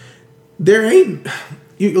 man, there ain't.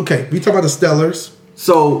 Okay, we talk about the Stellars.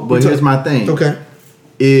 So, but here's my thing. Okay.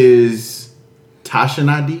 Is Tasha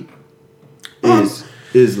not deep?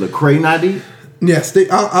 Is Lecrae not deep? Yes,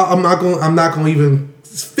 I'm not going to even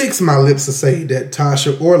fix my lips to say that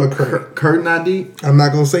Tasha or Lecrae. Kurt not deep? I'm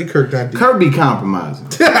not going to say Kirk not deep. Kurt be compromising.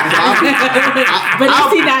 But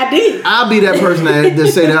is he not deep? I'll be that person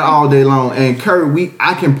that say that all day long. And Kurt,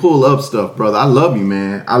 I can pull up stuff, brother. I love you,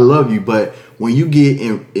 man. I love you. But when you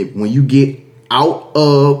get out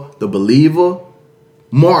of the believer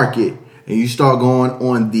market and you start going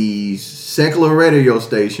on these secular radio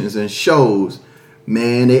stations and shows,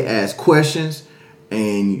 man, they ask questions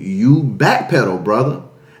and you backpedal, brother.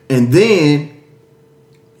 And then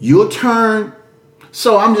you'll turn.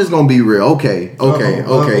 So I'm just gonna be real. Okay.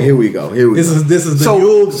 Here we go. This is the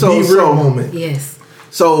you'll be real moment. Yes.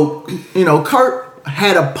 So Kurt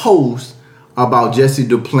had a post about Jesse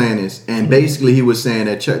Duplantis, and basically he was saying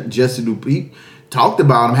that Jesse Duplantis talked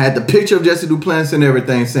about him, had the picture of Jesse Duplantis and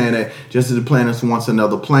everything, saying that Jesse Duplantis wants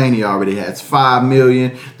another plane. He already has $5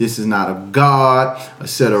 million. This is not of God,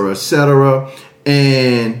 etc., etc.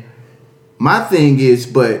 And my thing is,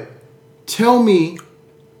 but tell me,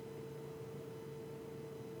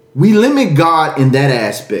 we limit God in that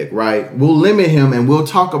aspect, right? We'll limit him and we'll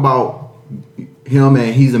talk about him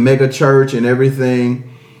and he's a mega church and everything.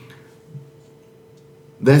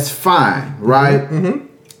 That's fine, right? Mm-hmm.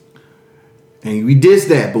 And we diss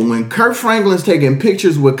that. But when Kirk Franklin's taking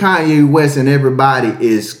pictures with Kanye West and everybody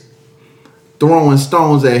is throwing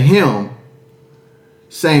stones at him,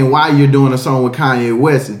 saying why you're doing a song with Kanye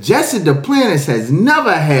West, Jesse Duplantis has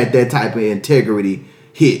never had that type of integrity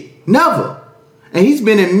hit. Never. And he's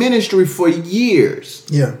been in ministry for years.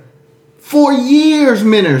 Yeah. 4 years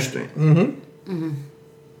ministering. Mm-hmm. Mm-hmm.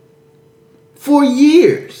 4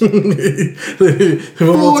 years. 4 years. 4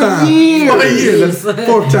 years.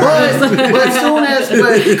 Fourth time. But soon as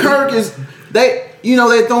Kirk is, they're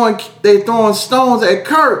throwing stones at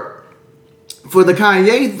Kirk for the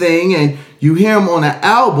Kanye thing, and you hear him on the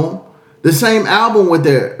album, the same album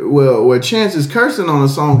where Chance is cursing on a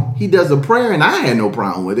song, he does a prayer, and I had no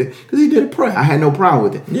problem with it because he did a prayer. I had no problem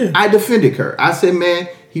with it. Yeah. I defended Kirk. I said, man,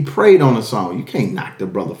 he prayed on a song. You can't knock the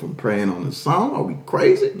brother from praying on a song. Are we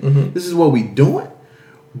crazy? Mm-hmm. This is what we doing.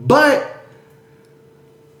 But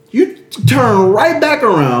you turn right back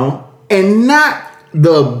around and knock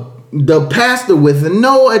the pastor with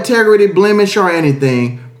no integrity, blemish, or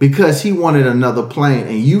anything because he wanted another plane,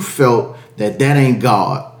 and you felt that ain't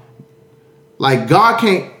God. Like God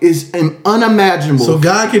can't, it's unimaginable. So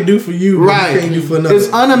God can do for you, right? He can't do for another. It's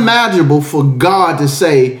unimaginable for God to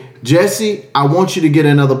say, Jesse, I want you to get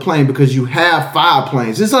another plane because you have 5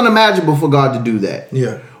 planes. It's unimaginable for God to do that.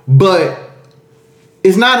 Yeah. But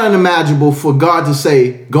it's not unimaginable for God to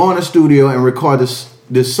say, go in the studio and record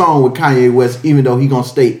this song with Kanye West, even though he's going to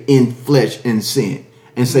stay in flesh and sin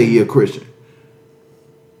and say he a Christian.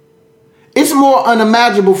 It's more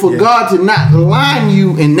unimaginable for God to not line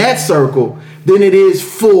you in that circle than it is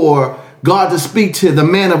for God to speak to the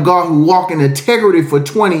man of God who walked in integrity for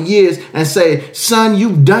 20 years and say, son,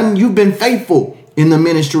 you've been faithful in the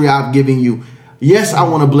ministry I've given you. Yes, I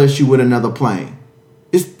want to bless you with another plane.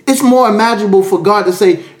 It's more imaginable for God to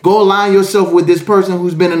say, go align yourself with this person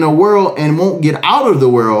who's been in the world and won't get out of the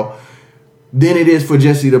world than it is for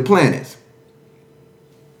Jesse Duplantis.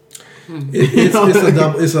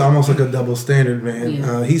 It's almost like a double standard, man.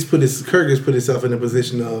 Yeah. Kirk has put himself in a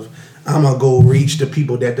position of, I'm gonna go reach the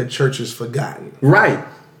people that the church has forgotten. Right.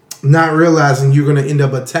 Not realizing you're gonna end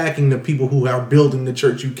up attacking the people who are building the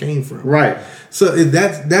church you came from. Right. So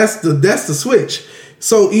that's the switch.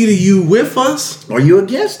 So either you with us or you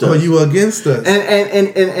against us. Or you against us.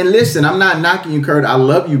 And listen, I'm not knocking you, Kurt. I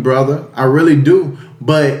love you, brother. I really do.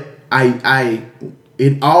 But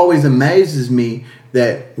it always amazes me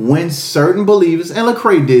that when certain believers, and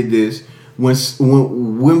Lecrae did this,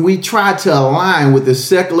 when we try to align with the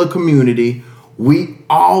secular community, we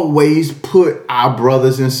always put our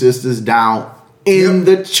brothers and sisters down in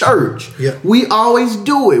the church. Yep. We always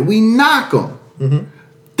do it. We knock them. Mm-hmm.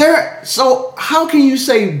 So how can you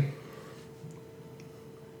say,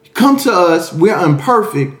 come to us, we're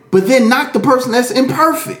imperfect, but then knock the person that's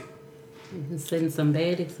imperfect? Setting some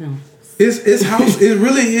bad examples. It's house. It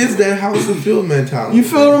really is that house of field mentality. You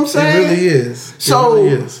feel what I'm saying? It really is. So really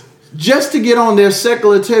is. Just to get on their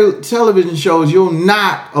secular television shows, you'll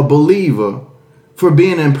knock a believer for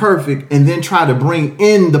being imperfect and then try to bring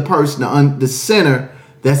in the person, the sinner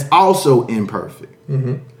that's also imperfect.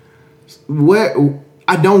 Where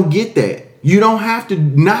I don't get that. You don't have to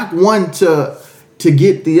knock one to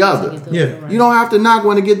get the other. You don't have to knock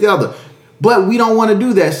one to get the other. But we don't want to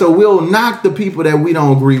do that. So we'll knock the people that we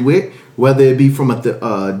don't agree with, whether it be from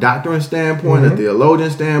a doctrine standpoint, a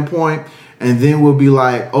theologian standpoint, and then we'll be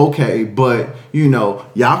like, okay, but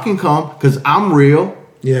y'all can come because I'm real.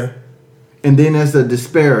 Yeah. And then there's the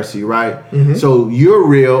disparity, right? So you're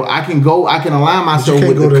real. I can align myself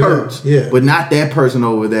with the Kurtz, but not that person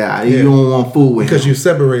over there. You don't want fool with because him. you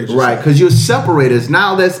separate yourself. Right, because you're separators.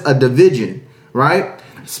 Now that's a division, right?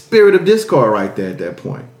 Spirit of discord right there at that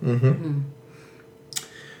point.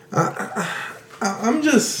 I'm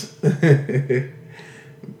just,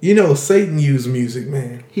 Satan used music,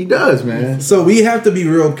 man. He does, man. So we have to be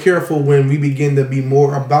real careful when we begin to be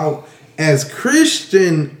more about, as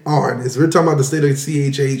Christian artists, we're talking about the state of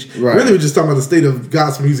CHH. Right. Really, we're just talking about the state of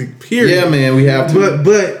gospel music, period. Yeah, man, we have to.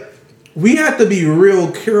 But we have to be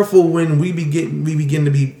real careful when we begin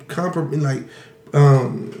to be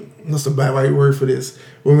what's the right word for this?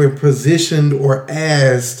 When we're positioned or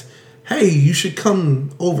asked, hey, you should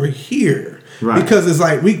come over here. Right. Because it's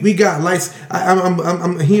like we got lights.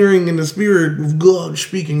 I'm hearing in the spirit of God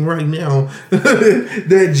speaking right now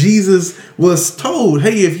that Jesus was told,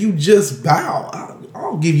 hey, if you just bow,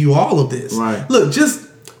 I'll give you all of this. Right. Look,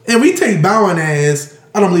 and we take bowing as,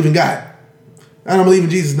 I don't believe in God. I don't believe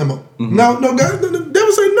in Jesus no more. No, God, the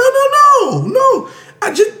devil say, no.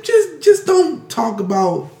 I just don't talk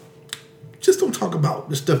about. Just don't talk about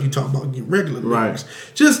the stuff you talk about in your regular lyrics.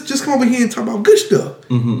 Just come over here and talk about good stuff.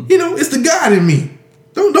 It's the God in me.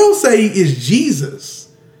 Don't say it's Jesus.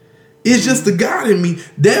 It's just the God in me.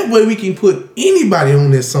 That way we can put anybody on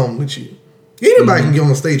this song with you. Anybody can get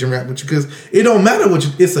on stage and rap with you because it don't matter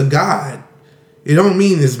it's a God. It don't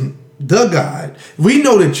mean it's the God. We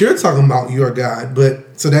know that you're talking about your God,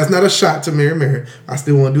 but so that's not a shot to Mary. I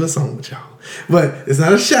still want to do a song with y'all. But it's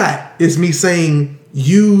not a shot. It's me saying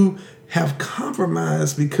you have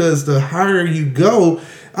compromised because the higher you go,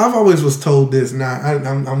 I've always was told this. Now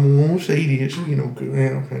I'm gonna say this, I'm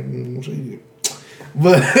gonna say this.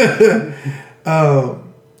 But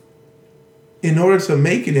in order to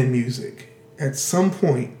make it in music, at some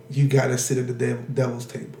point you gotta sit at the devil's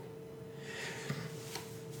table.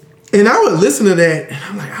 And I would listen to that, and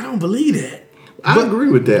I'm like, I don't believe that. I agree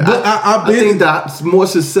with that. But I think that the more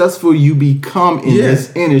successful you become in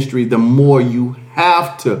this industry, the more you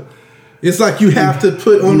have to. It's like you have to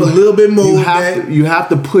put on a little bit more. You have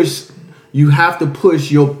to push. You have to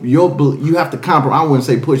push your. You have to compromise. I wouldn't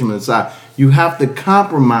say push them aside. You have to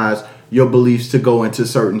compromise your beliefs to go into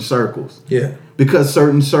certain circles. Yeah. Because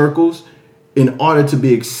certain circles, in order to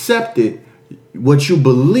be accepted, what you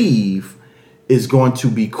believe is going to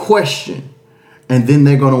be questioned, and then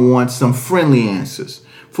they're going to want some friendly answers.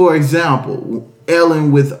 For example,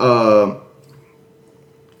 Ellen with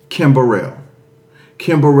Kim Burrell.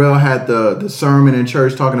 Kim Burrell had the sermon in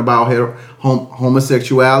church talking about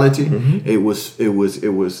homosexuality. It was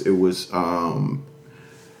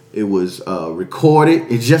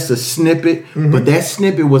recorded. It's just a snippet, but that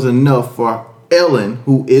snippet was enough for Ellen,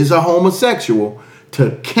 who is a homosexual,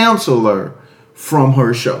 to cancel her from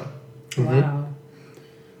her show. Wow.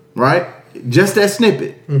 Right? Just that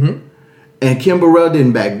snippet. And Kim Burrell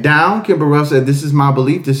didn't back down. Kim Burrell said, this is my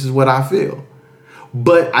belief. This is what I feel.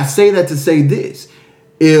 But I say that to say this.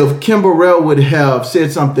 If Kim Burrell would have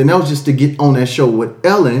said something else just to get on that show with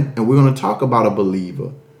Ellen, and we're going to talk about a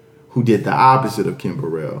believer who did the opposite of Kim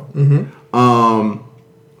Burrell,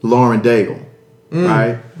 Lauren Daigle,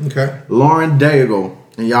 right? Okay. Lauren Daigle,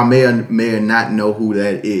 and y'all may or not know who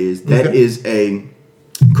that is. That is a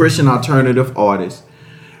Christian alternative artist,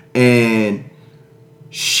 and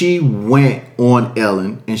she went on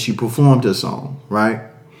Ellen and she performed her song, right?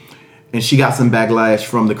 And she got some backlash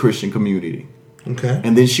from the Christian community. Okay.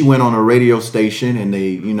 And then she went on a radio station and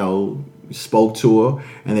they, spoke to her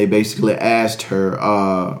and they basically asked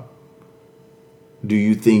her, do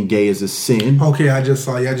you think gay is a sin? Okay, I just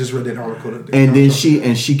saw you. I just read that article. And then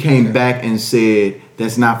she came back and said,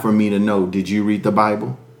 that's not for me to know. Did you read the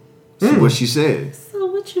Bible? See what she said. So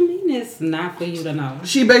what you mean it's not for you to know?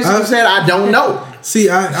 She basically said, I don't know. See, she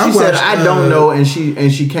said, I don't know. And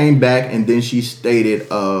she came back and then she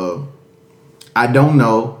stated, I don't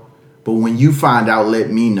know. But when you find out, let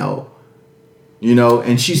me know.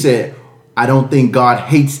 And she said, I don't think God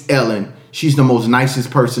hates Ellen. She's the most nicest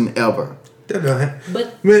person ever.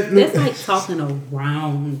 But that's like talking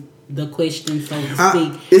around the question, so to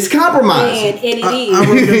speak. It's compromise. And it is. I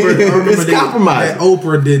remember it's compromise. that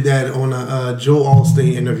Oprah did that on a Joel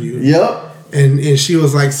Osteen interview. Yep. And she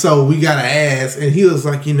was like, so we gotta ask. And he was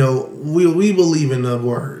like, we believe in the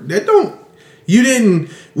word.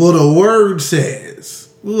 Well, the word says.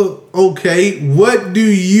 Well, okay, what do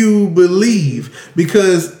you believe?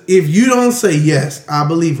 Because if you don't say, yes, I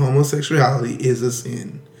believe homosexuality is a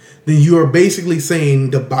sin, then you are basically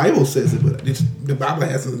saying the Bible says it, but the Bible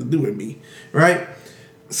has nothing to do with me, right?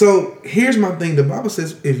 So here's my thing. The Bible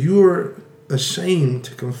says, if you are ashamed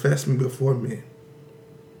to confess me before men,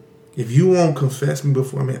 if you won't confess me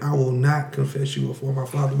before me, I will not confess you before my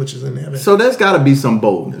Father which is in heaven. So there's got to be some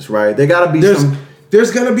boldness, right? There's got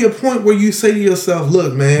to be a point where you say to yourself,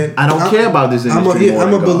 "Look, man, I don't care about this industry."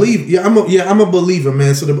 I'm a believer. Yeah, I'm a believer,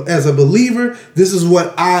 man. So as a believer, this is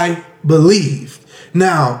what I believe.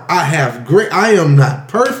 Now, I am not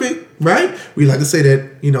perfect, right? We like to say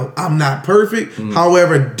that, I'm not perfect. Mm-hmm.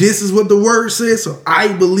 However, this is what the word says, so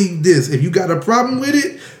I believe this. If you got a problem with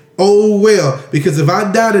it, oh well, because if I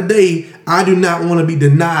die today, I do not want to be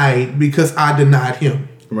denied because I denied him.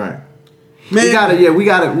 Right. Man, we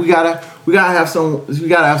gotta have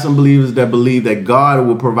some believers that believe that God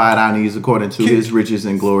will provide our needs according to His riches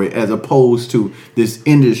and glory, as opposed to this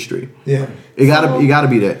industry. Yeah. You gotta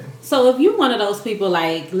be that. So if you're one of those people,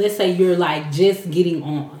 like, let's say you're like just getting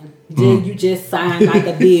on, you just signed like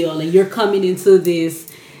a deal and you're coming into this,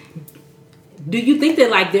 do you think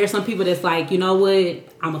that like there's some people that's like, you know what,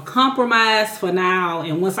 I'm a compromise for now,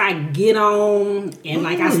 and once I get on and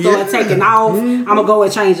like I start taking off, I'm gonna go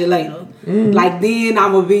and change it later. Like then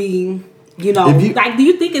I'm gonna be, like, do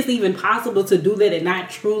you think it's even possible to do that and not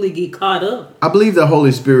truly get caught up? I believe the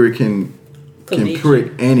Holy Spirit can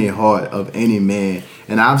prick any heart of any man,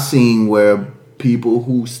 and I've seen where people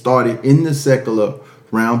who started in the secular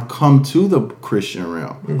realm come to the Christian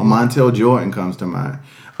realm. Montel Jordan comes to mind.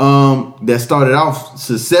 That started off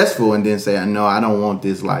successful and then say, no, I don't want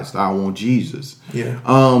this lifestyle. I want Jesus. Yeah.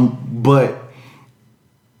 But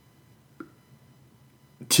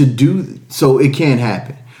to do so, it can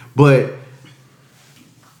happen. But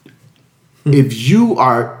if you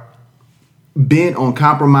are bent on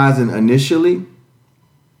compromising initially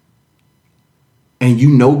and you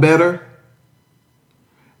know better,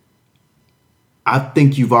 I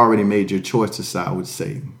think you've already made your choice to side with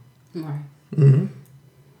Satan. Right. Mm-hmm.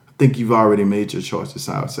 I think you've already made your choice to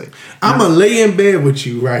side with Satan. I'm going to lay in bed with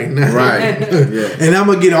you right now. Right. Yeah. And I'm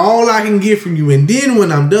going to get all I can get from you. And then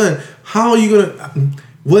when I'm done, how are you going to...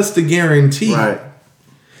 What's the guarantee? Right.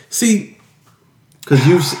 See... Because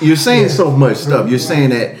you're saying so much stuff. You're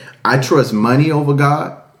saying that I trust money over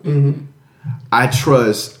God. Mm-hmm. I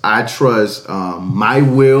trust my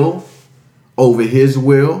will over His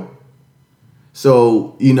will.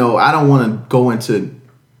 So, I don't want to go into,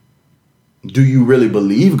 do you really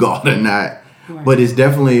believe God or not? Right. But it's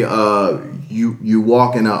definitely you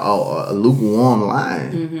walk in a lukewarm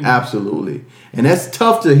line. Mm-hmm. Absolutely. And that's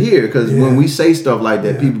tough to hear, because when we say stuff like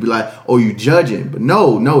that, people be like, oh, you judging. But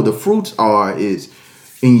no, the fruits is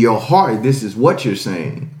in your heart. This is what you're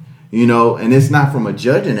saying, and it's not from a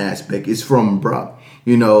judging aspect. It's from,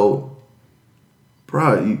 you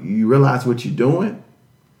realize what you're doing?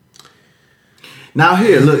 Now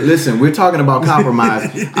here, look, listen, we're talking about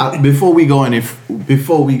compromise. Before we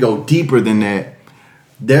go deeper than that,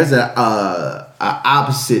 there's a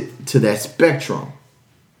opposite to that spectrum.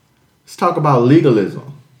 Let's talk about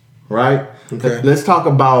legalism, right? Okay. Let's talk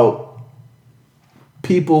about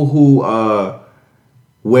people who,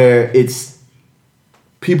 where it's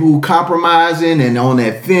people who compromising and on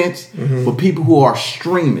that fence, but people who are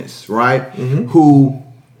extremists, right? Who,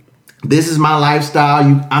 this is my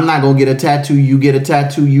lifestyle. I'm not gonna get a tattoo. You get a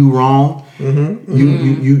tattoo, you wrong.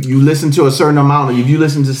 You listen to a certain amount. If you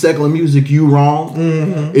listen to secular music, you wrong.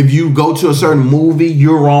 If you go to a certain movie,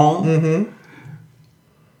 you're wrong.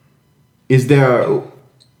 Is there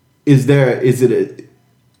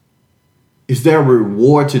a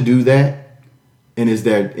reward to do that?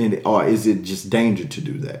 And or is it just danger to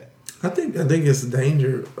do that? I think it's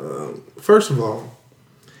danger. First of all,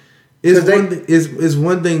 it's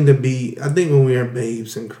one thing to be. I think when we are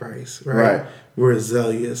babes in Christ, right? We're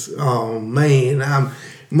zealous. Oh man, I'm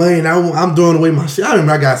throwing away my shit. I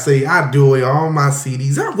remember I gotta say I do away all my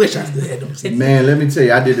CDs. I wish I still had them CDs. Man, let me tell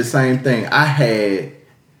you, I did the same thing. That's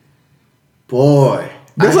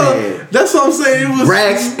what I'm saying. It was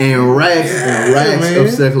racks and racks of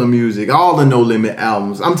secular music. All the No Limit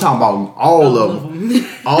albums. I'm talking about all of them.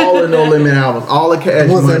 All the No Limit albums. All the Cash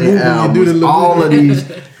Money albums. All of these.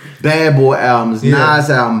 Bad Boy albums, Yeah. Nas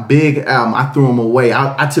album, Big album. I threw them away.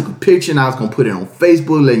 I took a picture and I was gonna put it on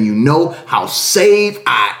Facebook, letting you know how saved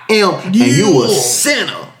I am, and you a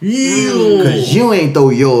sinner. Cause you ain't throw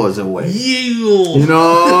yours away. You know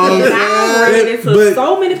what I'm And I ran into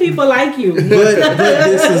so many people like you. But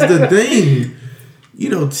this is the thing.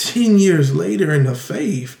 10 years later in the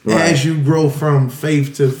faith, as you grow from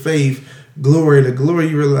faith to faith, glory to glory,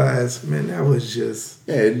 you realize, man, that was just...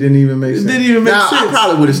 Yeah, it didn't even make sense. Now, I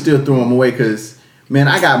probably would have still threw them away because, man,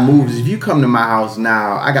 I got movies. If you come to my house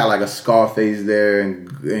now, I got like a Scarface there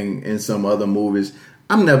and some other movies.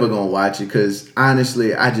 I'm never going to watch it because,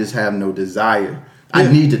 honestly, I just have no desire.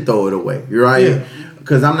 I need to throw it away, right?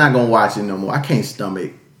 Because I'm not going to watch it no more. I can't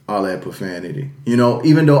stomach all that profanity.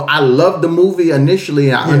 Even though I love the movie initially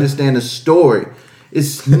and I understand the story,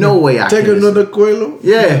 it's no way I take can another Quelo.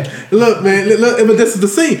 Yeah. Look, man. Look, but this is the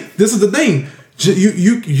thing. This is the thing.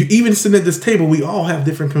 You even sitting at this table, we all have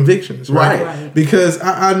different convictions, right? Because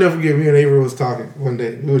I'll never forget, me and Avery was talking one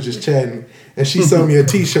day. We were just chatting, and she sold me a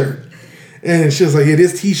T-shirt, and she was like, "Yeah,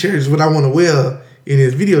 this T-shirt is what I want to wear in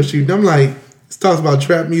this video shoot." And I'm like, it talks about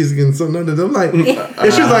trap music and something other. I'm like, and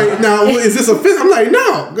she was like, "Now, is this offensive?" I'm like,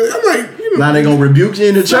 "No." I'm like, now they gonna rebuke you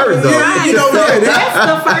in the church, though. Right.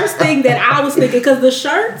 That's the first thing that I was thinking, because the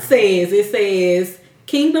shirt says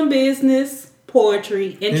Kingdom Business,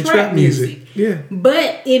 Poetry, and trap music. Yeah.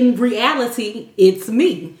 But in reality, it's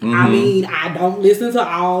me. I mean, I don't listen to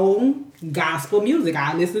all gospel music.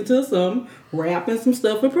 I listen to some rap and some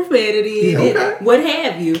stuff with profanity and what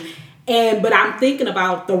have you. But I'm thinking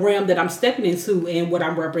about the realm that I'm stepping into and what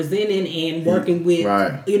I'm representing and working with,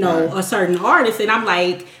 a certain artist. And I'm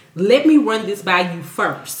like, let me run this by you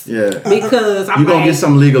first. Yeah. Because I'm you're going to get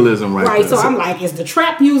some legalism right there. So I'm like, is the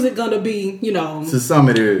trap music going to be, To some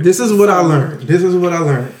it is. This is what I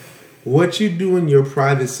learned. What you do in your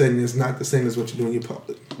private setting is not the same as what you do in your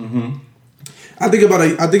public. Mm-hmm. I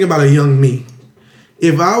think about a young me.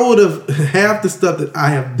 If I would have half the stuff that I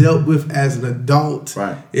have dealt with as an adult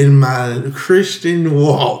in my Christian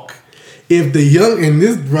walk, if the young, and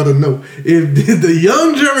this brother know, if the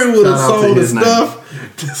young Jeremy would have saw the stuff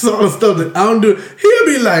that I don't do, he'll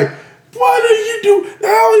be like, "What do you do?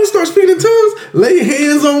 Now you start speaking in tongues, lay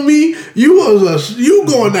hands on me, you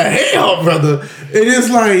going to hell, brother." And it's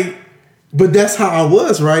like, but that's how I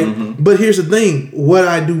was, right? Mm-hmm. But here's the thing, what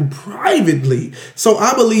I do privately. So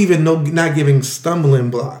I believe in not giving stumbling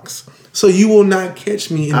blocks. So you will not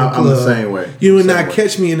catch me in the club. I'm the same way. You will not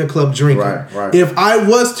catch me in the club drinking. Right. If I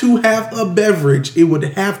was to have a beverage, it would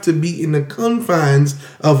have to be in the confines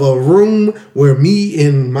of a room where me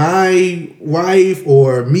and my wife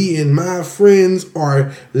or me and my friends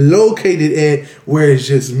are located at, where it's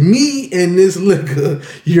just me and this liquor.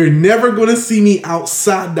 You're never going to see me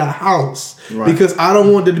outside the house because I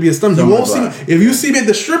don't want there to be a stumbling. You won't see me. If you see me at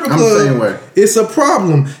the strip club, it's a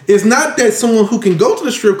problem. It's not that someone who can go to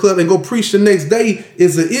the strip club and go preach the next day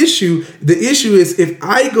is the issue. The issue is if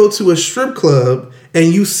I go to a strip club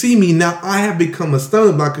and you see me, now I have become a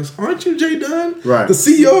stumbling block. Aren't you Jay Dunn? Right. The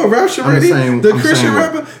CEO of Rapture Ready? The Christian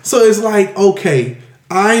rapper? So it's like, okay,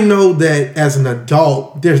 I know that as an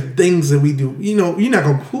adult, there's things that we do. You're not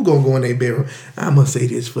going to, who going to go in their bedroom? I'm going to say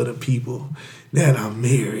this for the people that are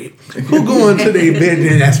married. Who going to their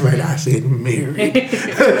bedroom? That's right, I said married.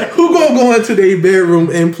 Who going to go into their bedroom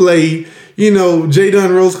and play, Jay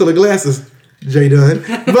Dunn rose-colored glasses? Jay Dunn.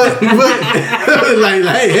 But like,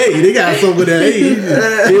 hey, they got something that, hey,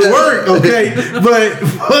 it worked, okay? But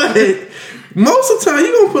most of the time,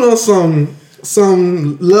 you're going to put on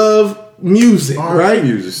some love music, right?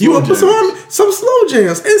 You want to put some slow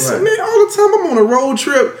jams. And man, all the time I'm on a road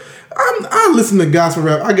trip, I listen to gospel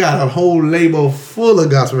rap. I got a whole label full of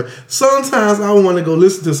gospel rap. Sometimes I want to go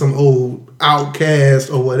listen to some old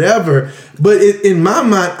Outkast or whatever. But in my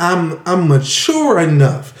mind, I'm mature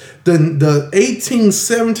enough. The 18,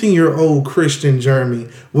 17-year-old Christian Jeremy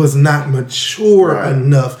was not mature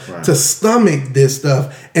enough to stomach this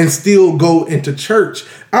stuff and still go into church.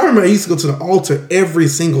 I remember I used to go to the altar every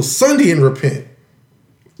single Sunday and repent.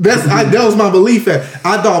 That was my belief.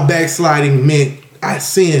 I thought backsliding meant I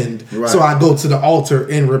sinned, so I go to the altar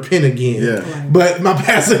and repent again. Yeah. But my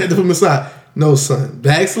pastor had to put me aside. No, son.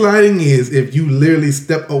 Backsliding is if you literally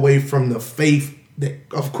step away from the faith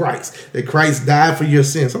of Christ, that Christ died for your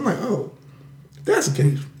sins. I'm like, oh, that's the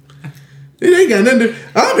case. It ain't got nothing to,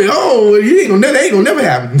 that ain't gonna never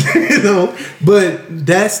happen. But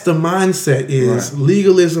that's the mindset is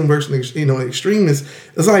legalism versus, extremists.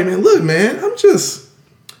 It's like, man, look, man,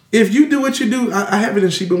 if you do what you do, I have it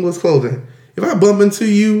in sheep and wolves clothing. If I bump into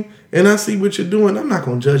you and I see what you're doing, I'm not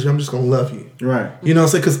going to judge you. I'm just going to love you. Right. You know what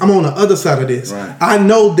I'm saying? Because I'm on the other side of this. Right. I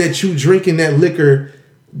know that you drinking that liquor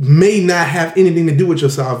may not have anything to do with your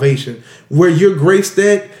salvation. Where you're graced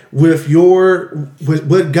at with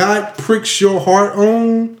what God pricks your heart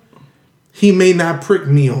on, He may not prick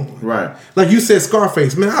me on. Right. Like you said,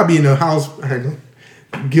 Scarface. Man, I'll be in the house.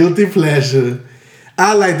 Guilty pleasure.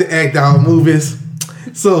 I like to act out movies.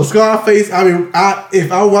 So Scarface,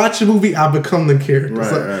 if I watch a movie, I become the character. Right,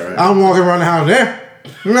 So right. I'm walking around the house there.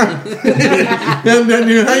 How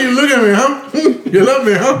you look at me, huh? You love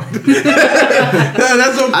me, huh?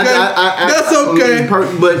 That's okay. That's okay.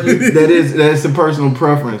 But that's a personal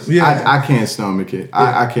preference. Yeah. I can't stomach it.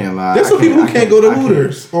 I can't lie. There's some people who can't go to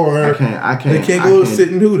Hooters or they can't go sit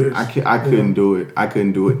in Hooters. I couldn't do it. I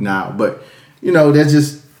couldn't do it now. But that's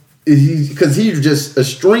just because he's just a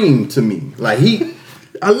stream to me. Like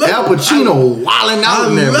I love Al Pacino wilding out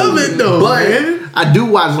in that I love movie. it though, but man. I do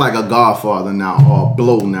watch like a Godfather now or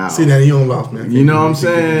Blow now. See that you don't lost, man. You know what I'm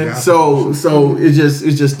saying? So it's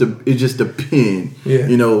just a pin. Yeah.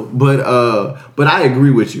 But I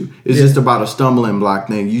agree with you. It's just about a stumbling block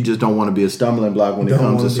thing. You just don't want to be a stumbling block when it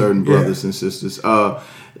comes to certain brothers and sisters.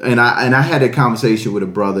 And I had a conversation with a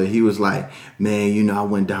brother. He was like, man, I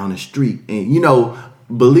went down the street and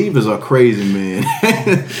believers are crazy, man.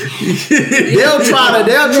 They'll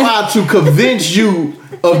try to convince you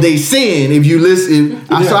of their sin if you listen.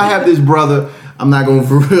 So I have this brother. I'm not gonna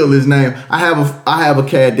reveal his name. I have a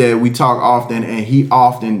cat that we talk often, and he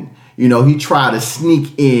often, he try to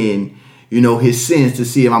sneak in, his sins to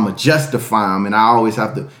see if I'm gonna justify him. And I always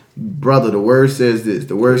have to, brother. The word says this.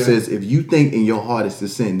 The word says if you think in your heart it's a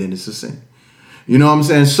sin, then it's a sin. You know what I'm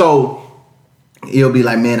saying? So he'll be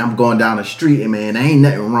like, man, I'm going down the street and man, there ain't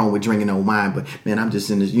nothing wrong with drinking no wine, but man, I'm just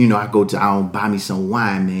in this, I don't buy me some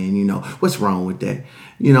wine, man, what's wrong with that?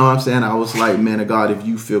 You know what I'm saying? I was like, man of God, if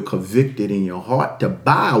you feel convicted in your heart to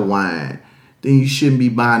buy wine, then you shouldn't be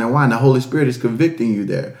buying the wine. The Holy Spirit is convicting you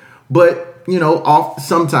there. But,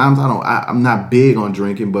 sometimes I'm not big on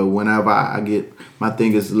drinking, but whenever I get, my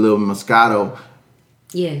thing is a little Moscato,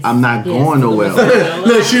 yes, I'm not going nowhere.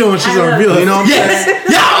 Look, she's on real. You know what I'm saying?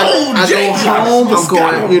 I go home. I'm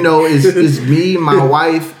going. It's me, my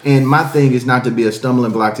wife, and my thing is not to be a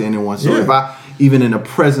stumbling block to anyone. So if I even in the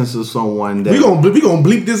presence of someone that we gonna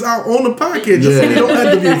bleep this out on the podcast. Just so you don't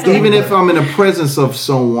have to be even if I'm in the presence of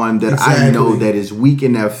someone that I know that is weak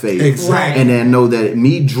in their faith, and I know that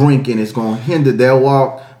me drinking is gonna hinder their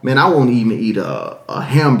walk. Man, I won't even eat a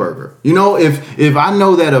hamburger. If I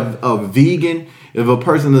know that a vegan. If a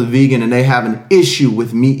person is vegan and they have an issue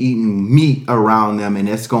with me eating meat around them and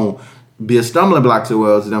that's going to be a stumbling block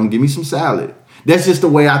to them, give me some salad. That's just the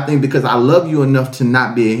way I think because I love you enough to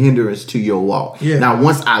not be a hindrance to your walk. Yeah. Now,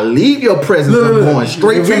 once I leave your presence, I'm going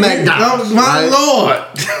straight to McDonald's. My Lord.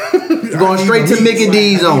 Going straight to Mickey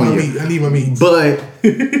D's on you. I need my meat. But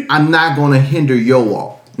I'm not going to hinder your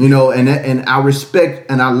walk. And I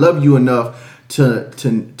respect and I love you enough to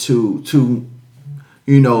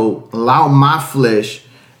allow my flesh,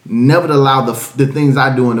 never to allow the things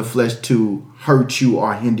I do in the flesh to hurt you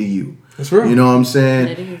or hinder you. That's right. You know what I'm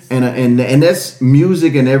saying? And that's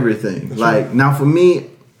music and everything. That's like right. Now for me,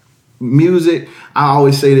 music, I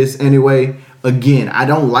always say this anyway. Again, I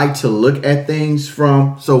don't like to look at things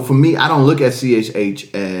so for me, I don't look at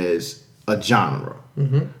CHH as a genre.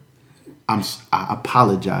 Mm-hmm. I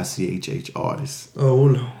apologize, CHH artists. Oh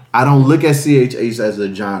no. I don't look at CHH as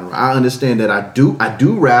a genre. I understand that I do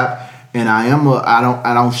rap, and I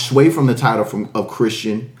don't sway from the title of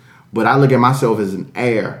Christian, but I look at myself as an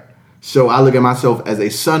heir. So I look at myself as a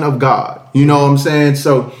son of God. You know what I'm saying?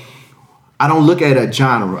 So I don't look at a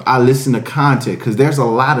genre. I listen to content because there's a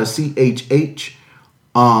lot of CHH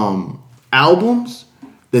albums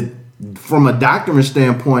that, from a doctrine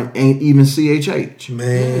standpoint, ain't even CHH.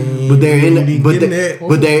 Man, but they're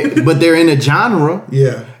in the genre.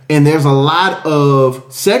 Yeah. And there's a lot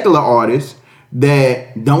of secular artists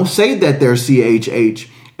that don't say that they're CHH,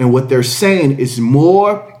 and what they're saying is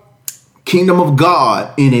more Kingdom of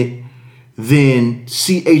God in it than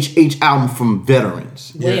CHH album from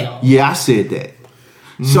veterans. Yeah, I said that.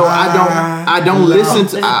 So I don't listen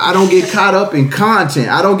to, I don't get caught up in content.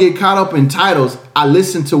 I don't get caught up in titles. I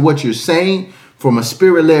listen to what you're saying from a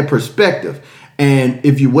spirit-led perspective. And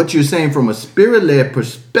what you're saying from a spirit-led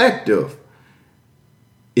perspective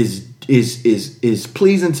is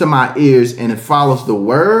pleasing to my ears and it follows the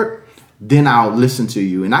word, then I'll listen to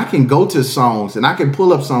you. And I can go to songs and I can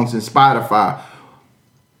pull up songs in Spotify.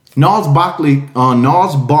 Gnarls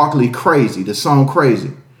Barkley Crazy, the song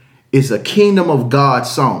Crazy, is a Kingdom of God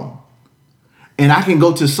song. And I can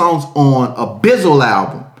go to songs on a Bizzle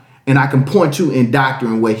album and I can point to in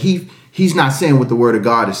doctrine where he's not saying what the word of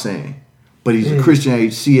God is saying. but he's a Christian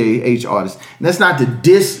CAH artist. And that's not to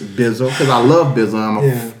diss Bizzle, because I love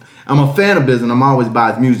Bizzle. I'm a fan of Bizzle, and I'm always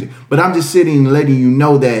by his music. But I'm just sitting and letting you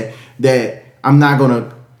know that I'm not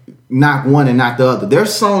gonna knock one and not the other.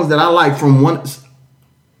 There's songs that I like from one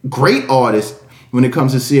great artist when it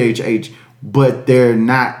comes to CHH, but they're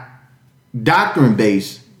not doctrine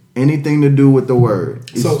based, anything to do with the word.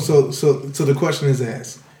 So the question is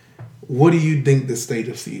asked: what do you think the state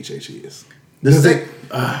of CHH is? The state,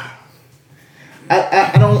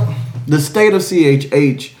 I don't. The state of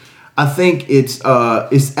CHH, I think it's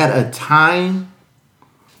at a time.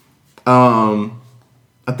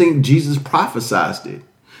 I think Jesus prophesied it.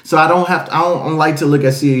 So I don't like to look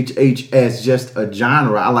at CHH as just a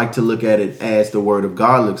genre. I like to look at it as the Word of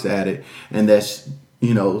God looks at it, and that's,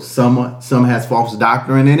 some has false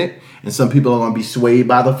doctrine in it, and some people are going to be swayed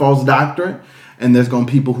by the false doctrine, and there's going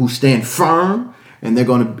to be people who stand firm,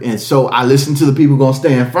 and so I listen to the people going to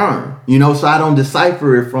stand firm, so I don't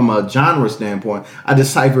decipher it from a genre standpoint. I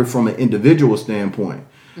decipher it from an individual standpoint.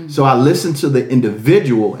 Mm-hmm. So I listen to the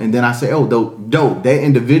individual, and then I say, oh, dope. That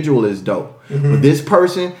individual is dope. Mm-hmm. But this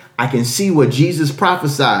person, I can see what Jesus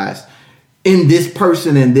prophesies in this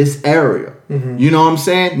person in this area. Mm-hmm. You know what I'm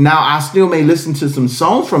saying? Now, I still may listen to some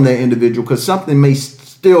songs from that individual because something may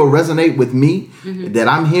still resonate with me that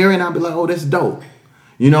I'm hearing. I'll be like, oh, that's dope.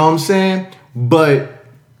 You know what I'm saying? But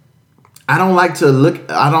I don't like to look.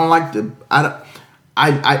 I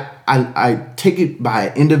take it by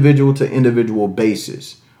an individual to individual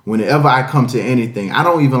basis. Whenever I come to anything, I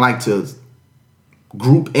don't even like to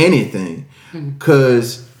group anything,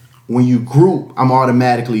 because when you group, I'm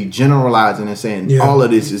automatically generalizing and saying all of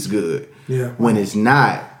this is good. Yeah. When it's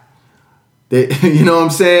not. You know what I'm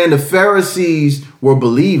saying? The Pharisees were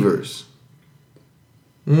believers.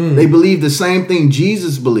 They believed the same thing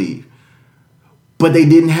Jesus believed, but they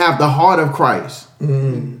didn't have the heart of Christ.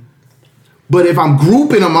 But if I'm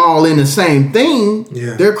grouping them all in the same thing,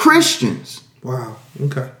 they're Christians. Wow.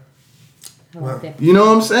 Okay. Wow. You know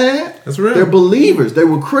what I'm saying? That's real. They're believers. They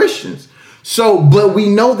were Christians. So, but we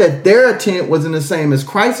know that their intent wasn't the same as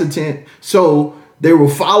Christ's intent. So they were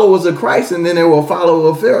followers of Christ, and then they were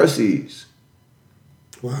followers of Pharisees.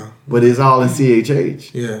 Wow. But it's all in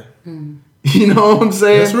CHH. Yeah. You know what I'm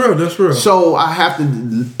saying? That's real. So I have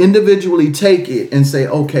to individually take it and say,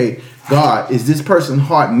 okay, God, is this person's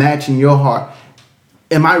heart matching your heart?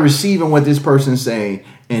 Am I receiving what this person's saying?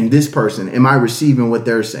 And this person, am I receiving what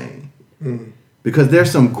they're saying? Because there's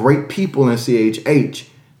some great people in CHH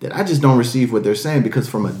that I just don't receive what they're saying, because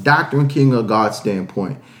from a Doctrine King of God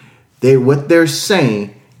standpoint, what they're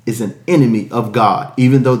saying is an enemy of God,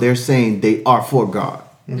 even though they're saying they are for God.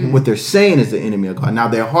 What they're saying is the enemy of God. Now,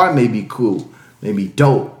 their heart may be cool, may be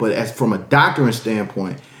dope, but as from a doctrine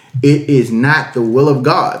standpoint, it is not the will of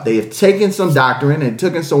God. They have taken some doctrine and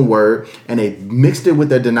taken some word, and they mixed it with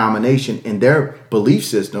their denomination and their belief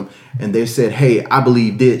system, and they said, hey, I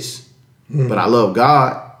believe this, but I love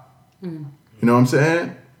God. You know what I'm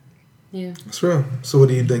saying? Yeah. That's real. So what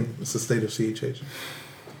do you think is the state of CHH?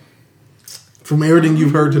 From everything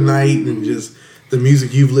you've heard tonight and just the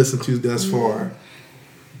music you've listened to thus far.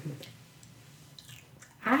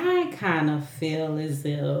 I kind of feel as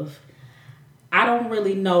if I don't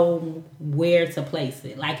really know where to place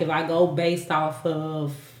it. Like, if I go based off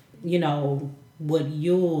of, what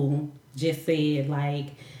you just said,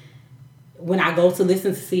 like, when I go to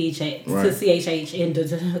listen to CHH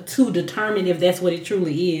and to determine if that's what it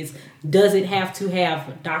truly is, does it have to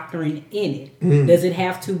have doctrine in it? Does it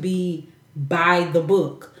have to be by the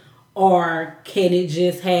book? Or can it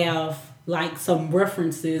just have like some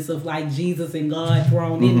references of like Jesus and God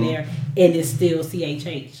thrown in there, and it's still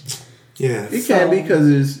CHH? Yeah. It can be, because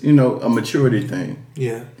it's, a maturity thing.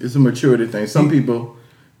 Yeah. It's a maturity thing. Some people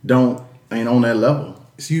ain't on that level.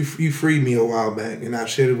 So you freed me a while back, and I've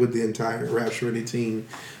shared it with the entire Rapture Ready team.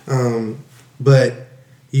 But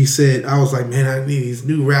you said, I was like, man, I need these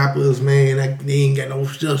new rappers, man. They ain't got no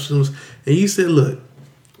systems. And you said, look,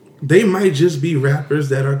 they might just be rappers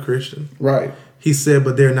that are Christian. Right. He said,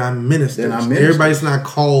 but they're not ministers. Everybody's not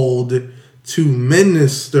called to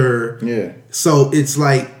minister. Yeah. So it's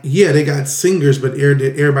like, they got singers, but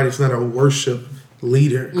everybody's not a worship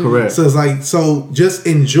leader. Correct. So it's like, just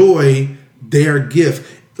enjoy their gift.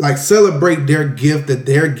 Like, celebrate their gift that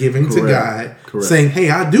they're giving to God. Correct. Saying, hey,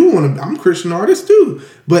 I'm a Christian artist too,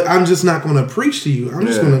 but I'm just not going to preach to you. I'm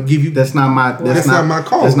just going to give you. That's not my calling. That's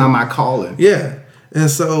not my calling. Yeah. And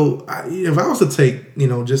so, if I was to take,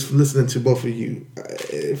 just listening to both of you,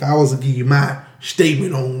 if I was to give you my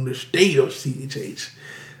statement on the state of CHH,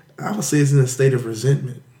 I would say it's in a state of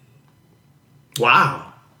resentment.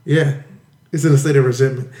 Wow. Yeah. It's in a state of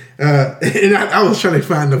resentment. And I was trying to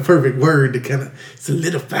find the perfect word to kind of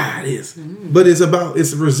solidify this. But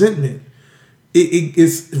it's resentment.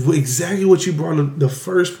 It's exactly what you brought up. The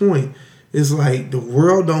first point is like the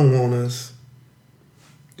world don't want us.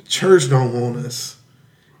 The church don't want us.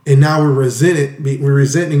 And now we're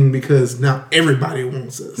resenting because now everybody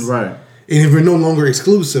wants us. Right. And we're no longer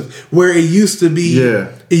exclusive. Where it used to be,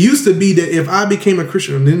 it used to be that if I became a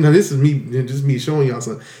Christian, now this is me showing y'all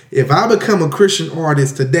something. If I become a Christian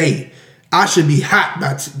artist today, I should be hot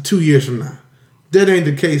by 2 years from now. That ain't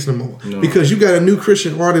the case no more. No. Because you got a new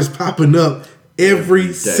Christian artist popping up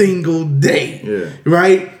every single day. Yeah.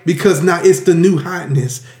 Right? Because now it's the new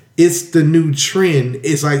hotness. It's the new trend.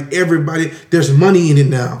 It's like everybody, there's money in it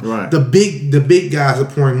now. Right. The big guys are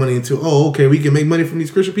pouring money into, okay, we can make money from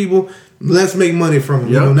these Christian people. Let's make money from them.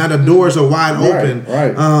 Yep. You know, now the doors are wide open.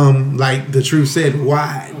 Right. Like the truth said,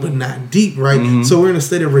 wide, but not deep, right? Mm-hmm. So we're in a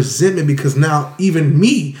state of resentment because now even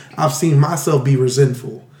me, I've seen myself be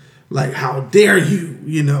resentful. Like, how dare you,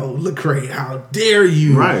 Lecrae, how dare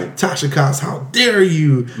you, right. Tasha Cobbs, how dare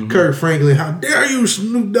you, Kirk Franklin, how dare you,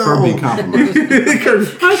 Snoop Dogg. Kirk be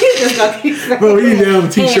compromised. Bro, we need it on a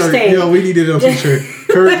t-shirt. Yo, we need it on a t-shirt.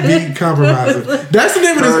 Kirk be compromising. That's the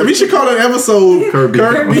name of this. We should call that episode Kirk be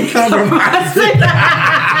compromising. That's it.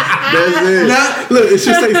 Now, look, it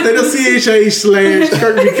should say instead of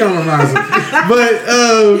CHA/Kirk be compromising. But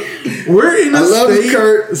we're in a state.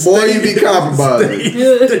 Kurt. Boy, you be compromising.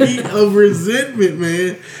 State of resentment,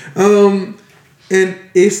 man. And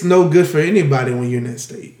it's no good for anybody when you're in that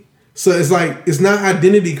state. So it's like, it's not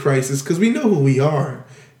identity crisis because we know who we are.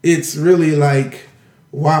 It's really like,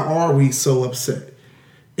 why are we so upset?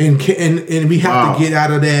 And we have to get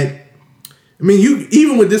out of that. I mean, you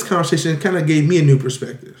even with this conversation, it kind of gave me a new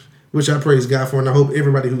perspective, which I praise God for, and I hope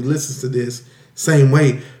everybody who listens to this same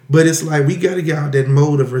way. But it's like we got to get out of that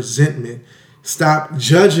mode of resentment. Stop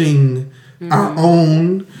judging our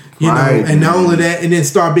own, and not only that, and then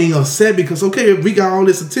start being upset because, okay, if we got all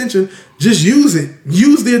this attention, just use it.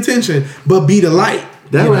 Use the attention, but be the light.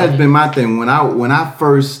 That has been my thing. When I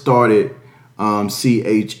first started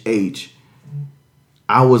CHH,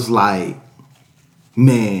 I was like,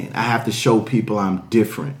 man, I have to show people I'm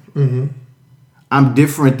different. Mm-hmm. I'm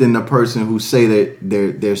different than the person who say that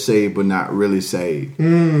they're saved but not really saved.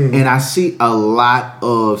 Mm. And I see a lot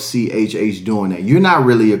of CHH doing that. You're not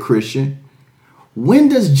really a Christian. When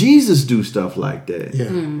does Jesus do stuff like that? Yeah.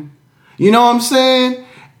 Mm. You know what I'm saying?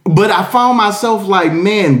 But I found myself like,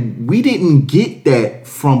 man, we didn't get that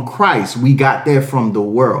from Christ. We got that from the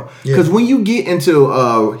world. Because when you get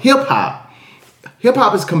into hip-hop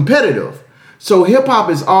is competitive. So hip-hop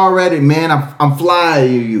is already, man, I'm flyer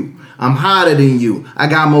than you. I'm hotter than you. I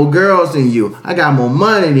got more girls than you. I got more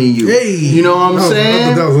money than you. Hey, you know what I'm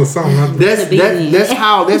saying? That was a song.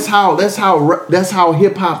 That's how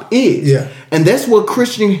hip hop is. Yeah. And that's what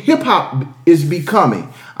Christian hip hop is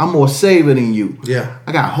becoming. I'm more saving than you. Yeah.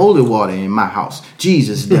 I got holy water in my house.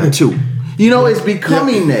 Jesus does too. You know, it's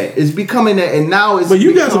becoming that. It's becoming that, and now it's. But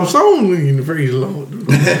you got some songs we can praise the Lord.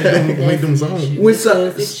 Make them songs.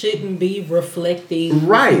 Because it shouldn't be reflecting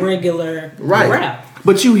regular rap.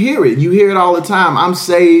 But you hear it. You hear it all the time. I'm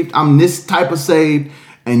saved. I'm this type of saved,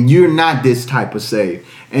 and you're not this type of saved,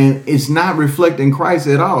 and it's not reflecting Christ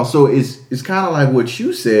at all. So it's kind of like what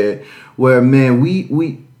you said, where man, we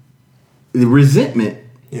the resentment.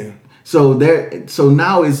 Yeah. So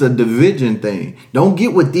now it's a division thing. Don't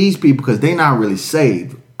get with these people because they're not really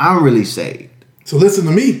saved. I'm really saved. So listen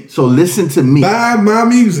to me. Buy my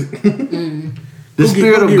music. The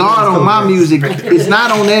Spirit of God on my music. It's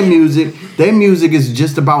not on their music. Their music is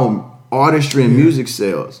just about artistry and music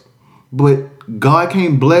sales. But God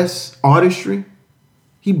can't bless artistry.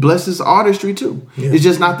 He blesses artistry too. Yeah. It's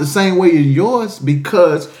just not the same way as yours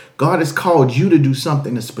because God has called you to do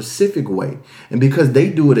something a specific way. And because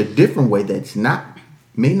they do it a different way that's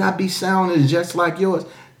may not be sounding just like yours,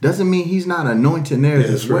 doesn't mean he's not anointing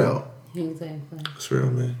theirs as well. Exactly. That's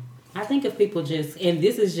real, man. I think if people and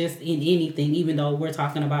this is just in anything, even though we're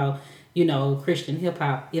talking about, Christian hip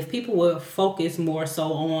hop, if people would focus more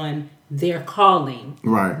so on their calling,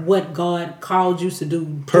 right? What God called you to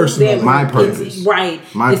do, personally, my purpose, right?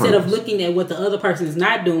 My instead purpose. of looking at what the other person is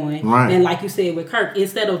not doing, right? And like you said with Kirk,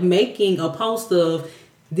 instead of making a post of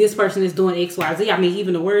this person is doing X, Y, Z. I mean,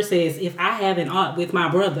 even the word says, if I have an art with my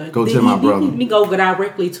brother, go to my brother. Me go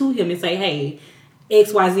directly to him and say, hey,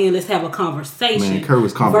 X, Y, Z, and let's have a conversation. Man, Kurt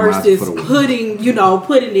was compromised versus for the putting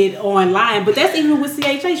it online. But that's even with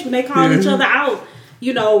CHH when they call each other out, we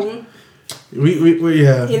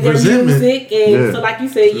have in their resentment. music, and so like you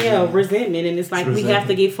said, resentment, and it's like we have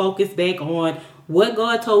to get focused back on what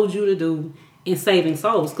God told you to do in saving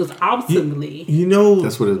souls, because ultimately, You know,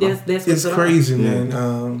 That's what it's about. that's it's what's crazy, Yeah.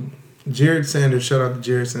 man. Jared Sanders, shout out to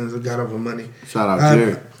Jared Sanders, a God over money. Shout out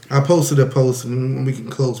Jared. I posted a post, and we can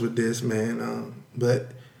close with this, man.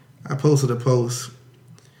 But I posted a post,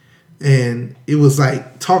 and it was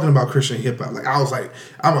like talking about Christian hip hop. Like I was like,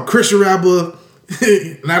 I'm a Christian rapper,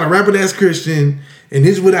 not a rapper that's Christian, and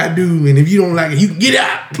this is what I do. And if you don't like it, you can get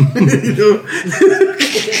out. You know?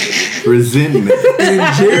 Resentment.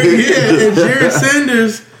 and Jared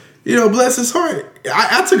Sanders, you know, bless his heart.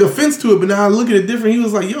 I took offense to it, but now I look at it different. He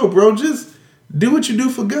was like, yo, bro, just do what you do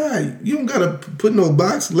for God. You don't gotta put no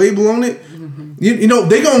box label on it. You know,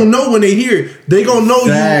 they gonna know when they hear it. They gonna know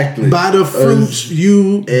you by the fruits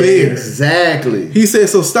you bear. Exactly. He said,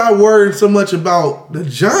 so stop worrying so much about the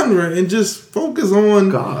genre and just focus on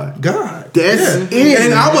God. That's it.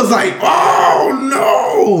 And I was like, oh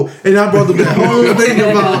no. And I brought up that whole thing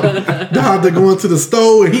about Dr. going to the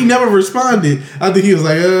store, and he never responded. I think he was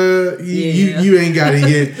like, you ain't got it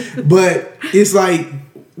yet. But it's like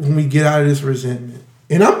when we get out of this resentment,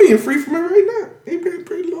 and I'm being free from it right now. Ain't been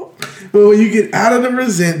pretty long. But when you get out of the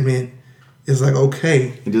resentment, it's like,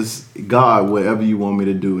 okay. Just God, whatever you want me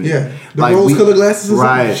to do. Yeah. The like rose-colored glasses is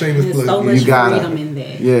right. shameless There's plug. so much You gotta- freedom in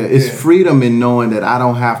that. Yeah, it's freedom in knowing that I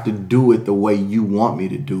don't have to do it the way you want me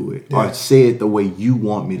to do it or say it the way you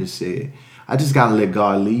want me to say it. I just gotta let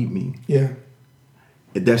God lead me. Yeah.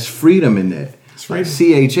 There's freedom in that. It's Like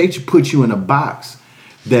freedom. CHH put you in a box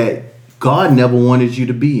that God never wanted you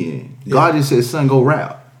to be in. Yeah. God just said, son, go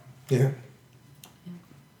rap. Yeah.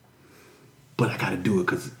 But I gotta do it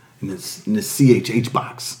because in the CHH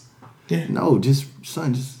box. Yeah. No, just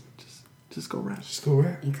go rap. Just go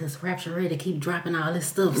rap. Because Rapture ready to keep dropping all this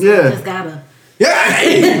stuff. So Yeah. you just gotta.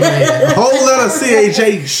 Yeah, whole lot of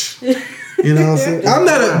CHH. You know what I'm saying? I'm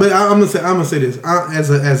gonna say this. As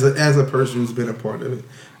a person who's been a part of it,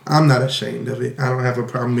 I'm not ashamed of it. I don't have a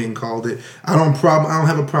problem being called it. I don't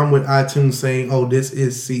have a problem with iTunes saying, "Oh, this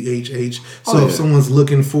is CHH." So if someone's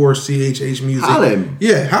looking for CHH music, Holla at me.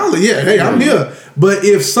 holla, yeah. Hey, I'm here. But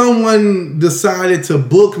if someone decided to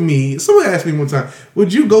book me, someone asked me one time,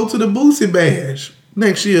 "Would you go to the Boosie Bash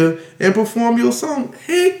next year and perform your song?"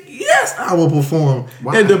 Heck yes, I will perform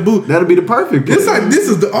at the booth. That'll be the perfect place. It's like I'm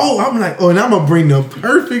like, and I'm gonna bring the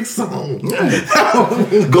perfect song.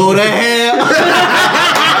 Go to hell.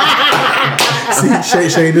 See,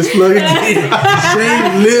 Shane just plug again.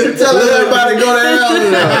 Shane lit. Tell everybody go to hell.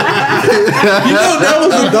 You know that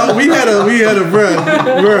was a dog. We had a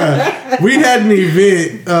bruh. We had an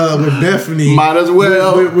event with Bethany. Might as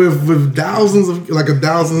well. with thousands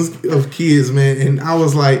of kids, man. And I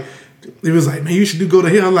was like, it was like, man, you should go to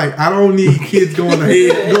hell. I'm like, I don't need kids going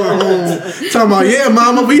home talking about, yeah,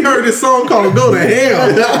 mama, we heard this song called "Go to Hell."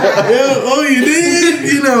 Oh, you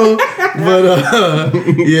did, you know. But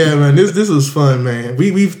yeah, man, this was fun, man.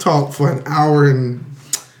 We've talked for an hour and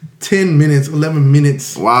 10 minutes, 11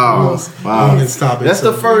 minutes. Wow. On this topic. This is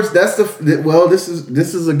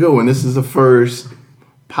a good one. This is the first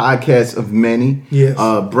podcast of many. Yes.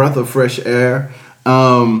 Breath of fresh air.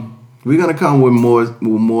 We're gonna come with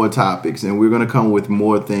more topics, and we're gonna come with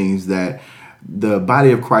more things that the body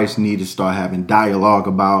of Christ need to start having dialogue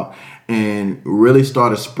about, and really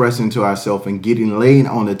start expressing to ourselves and laying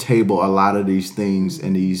on the table a lot of these things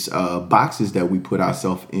and these boxes that we put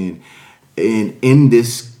ourselves in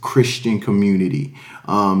this Christian community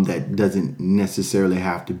that doesn't necessarily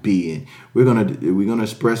have to be in. We're gonna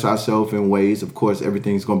express ourselves in ways. Of course,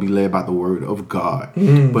 everything's gonna be led by the Word of God,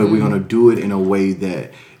 but we're gonna do it in a way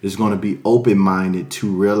that is gonna be open-minded to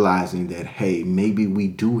realizing that, hey, maybe we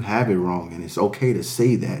do have it wrong, and it's okay to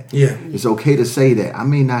say that. Yeah, it's okay to say that I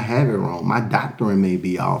may not have it wrong. My doctrine may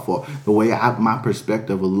be off, or the way my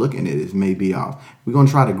perspective of looking at it may be off. We're gonna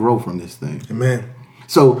try to grow from this thing. Amen.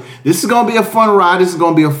 So this is gonna be a fun ride. This is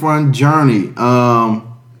gonna be a fun journey.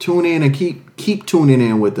 Tune in and keep tuning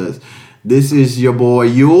in with us. This is your boy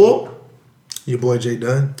Yule. Your boy Jay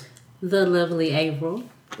Dunn. The lovely April.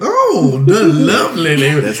 Oh, the lovely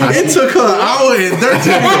lady. It took her an hour and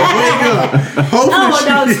 13 minutes to wake up.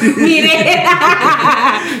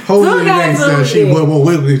 Hopefully next time she will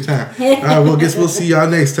wiggle time. All right, well, guess we'll see y'all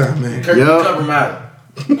next time, man. Yep.